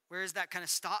God? Where is that kind of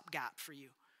stopgap for you?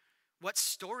 What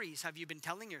stories have you been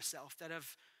telling yourself that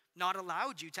have not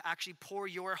allowed you to actually pour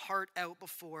your heart out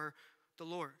before the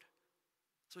Lord?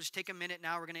 So just take a minute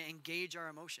now. We're going to engage our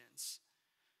emotions.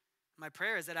 My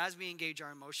prayer is that as we engage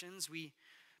our emotions, we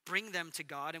bring them to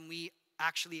God and we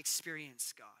actually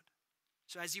experience God.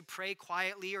 So as you pray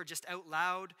quietly or just out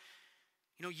loud,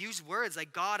 use words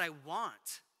like, God, I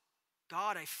want.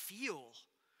 God, I feel.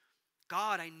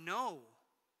 God, I know.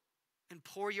 And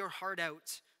pour your heart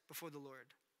out before the Lord.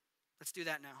 Let's do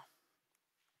that now.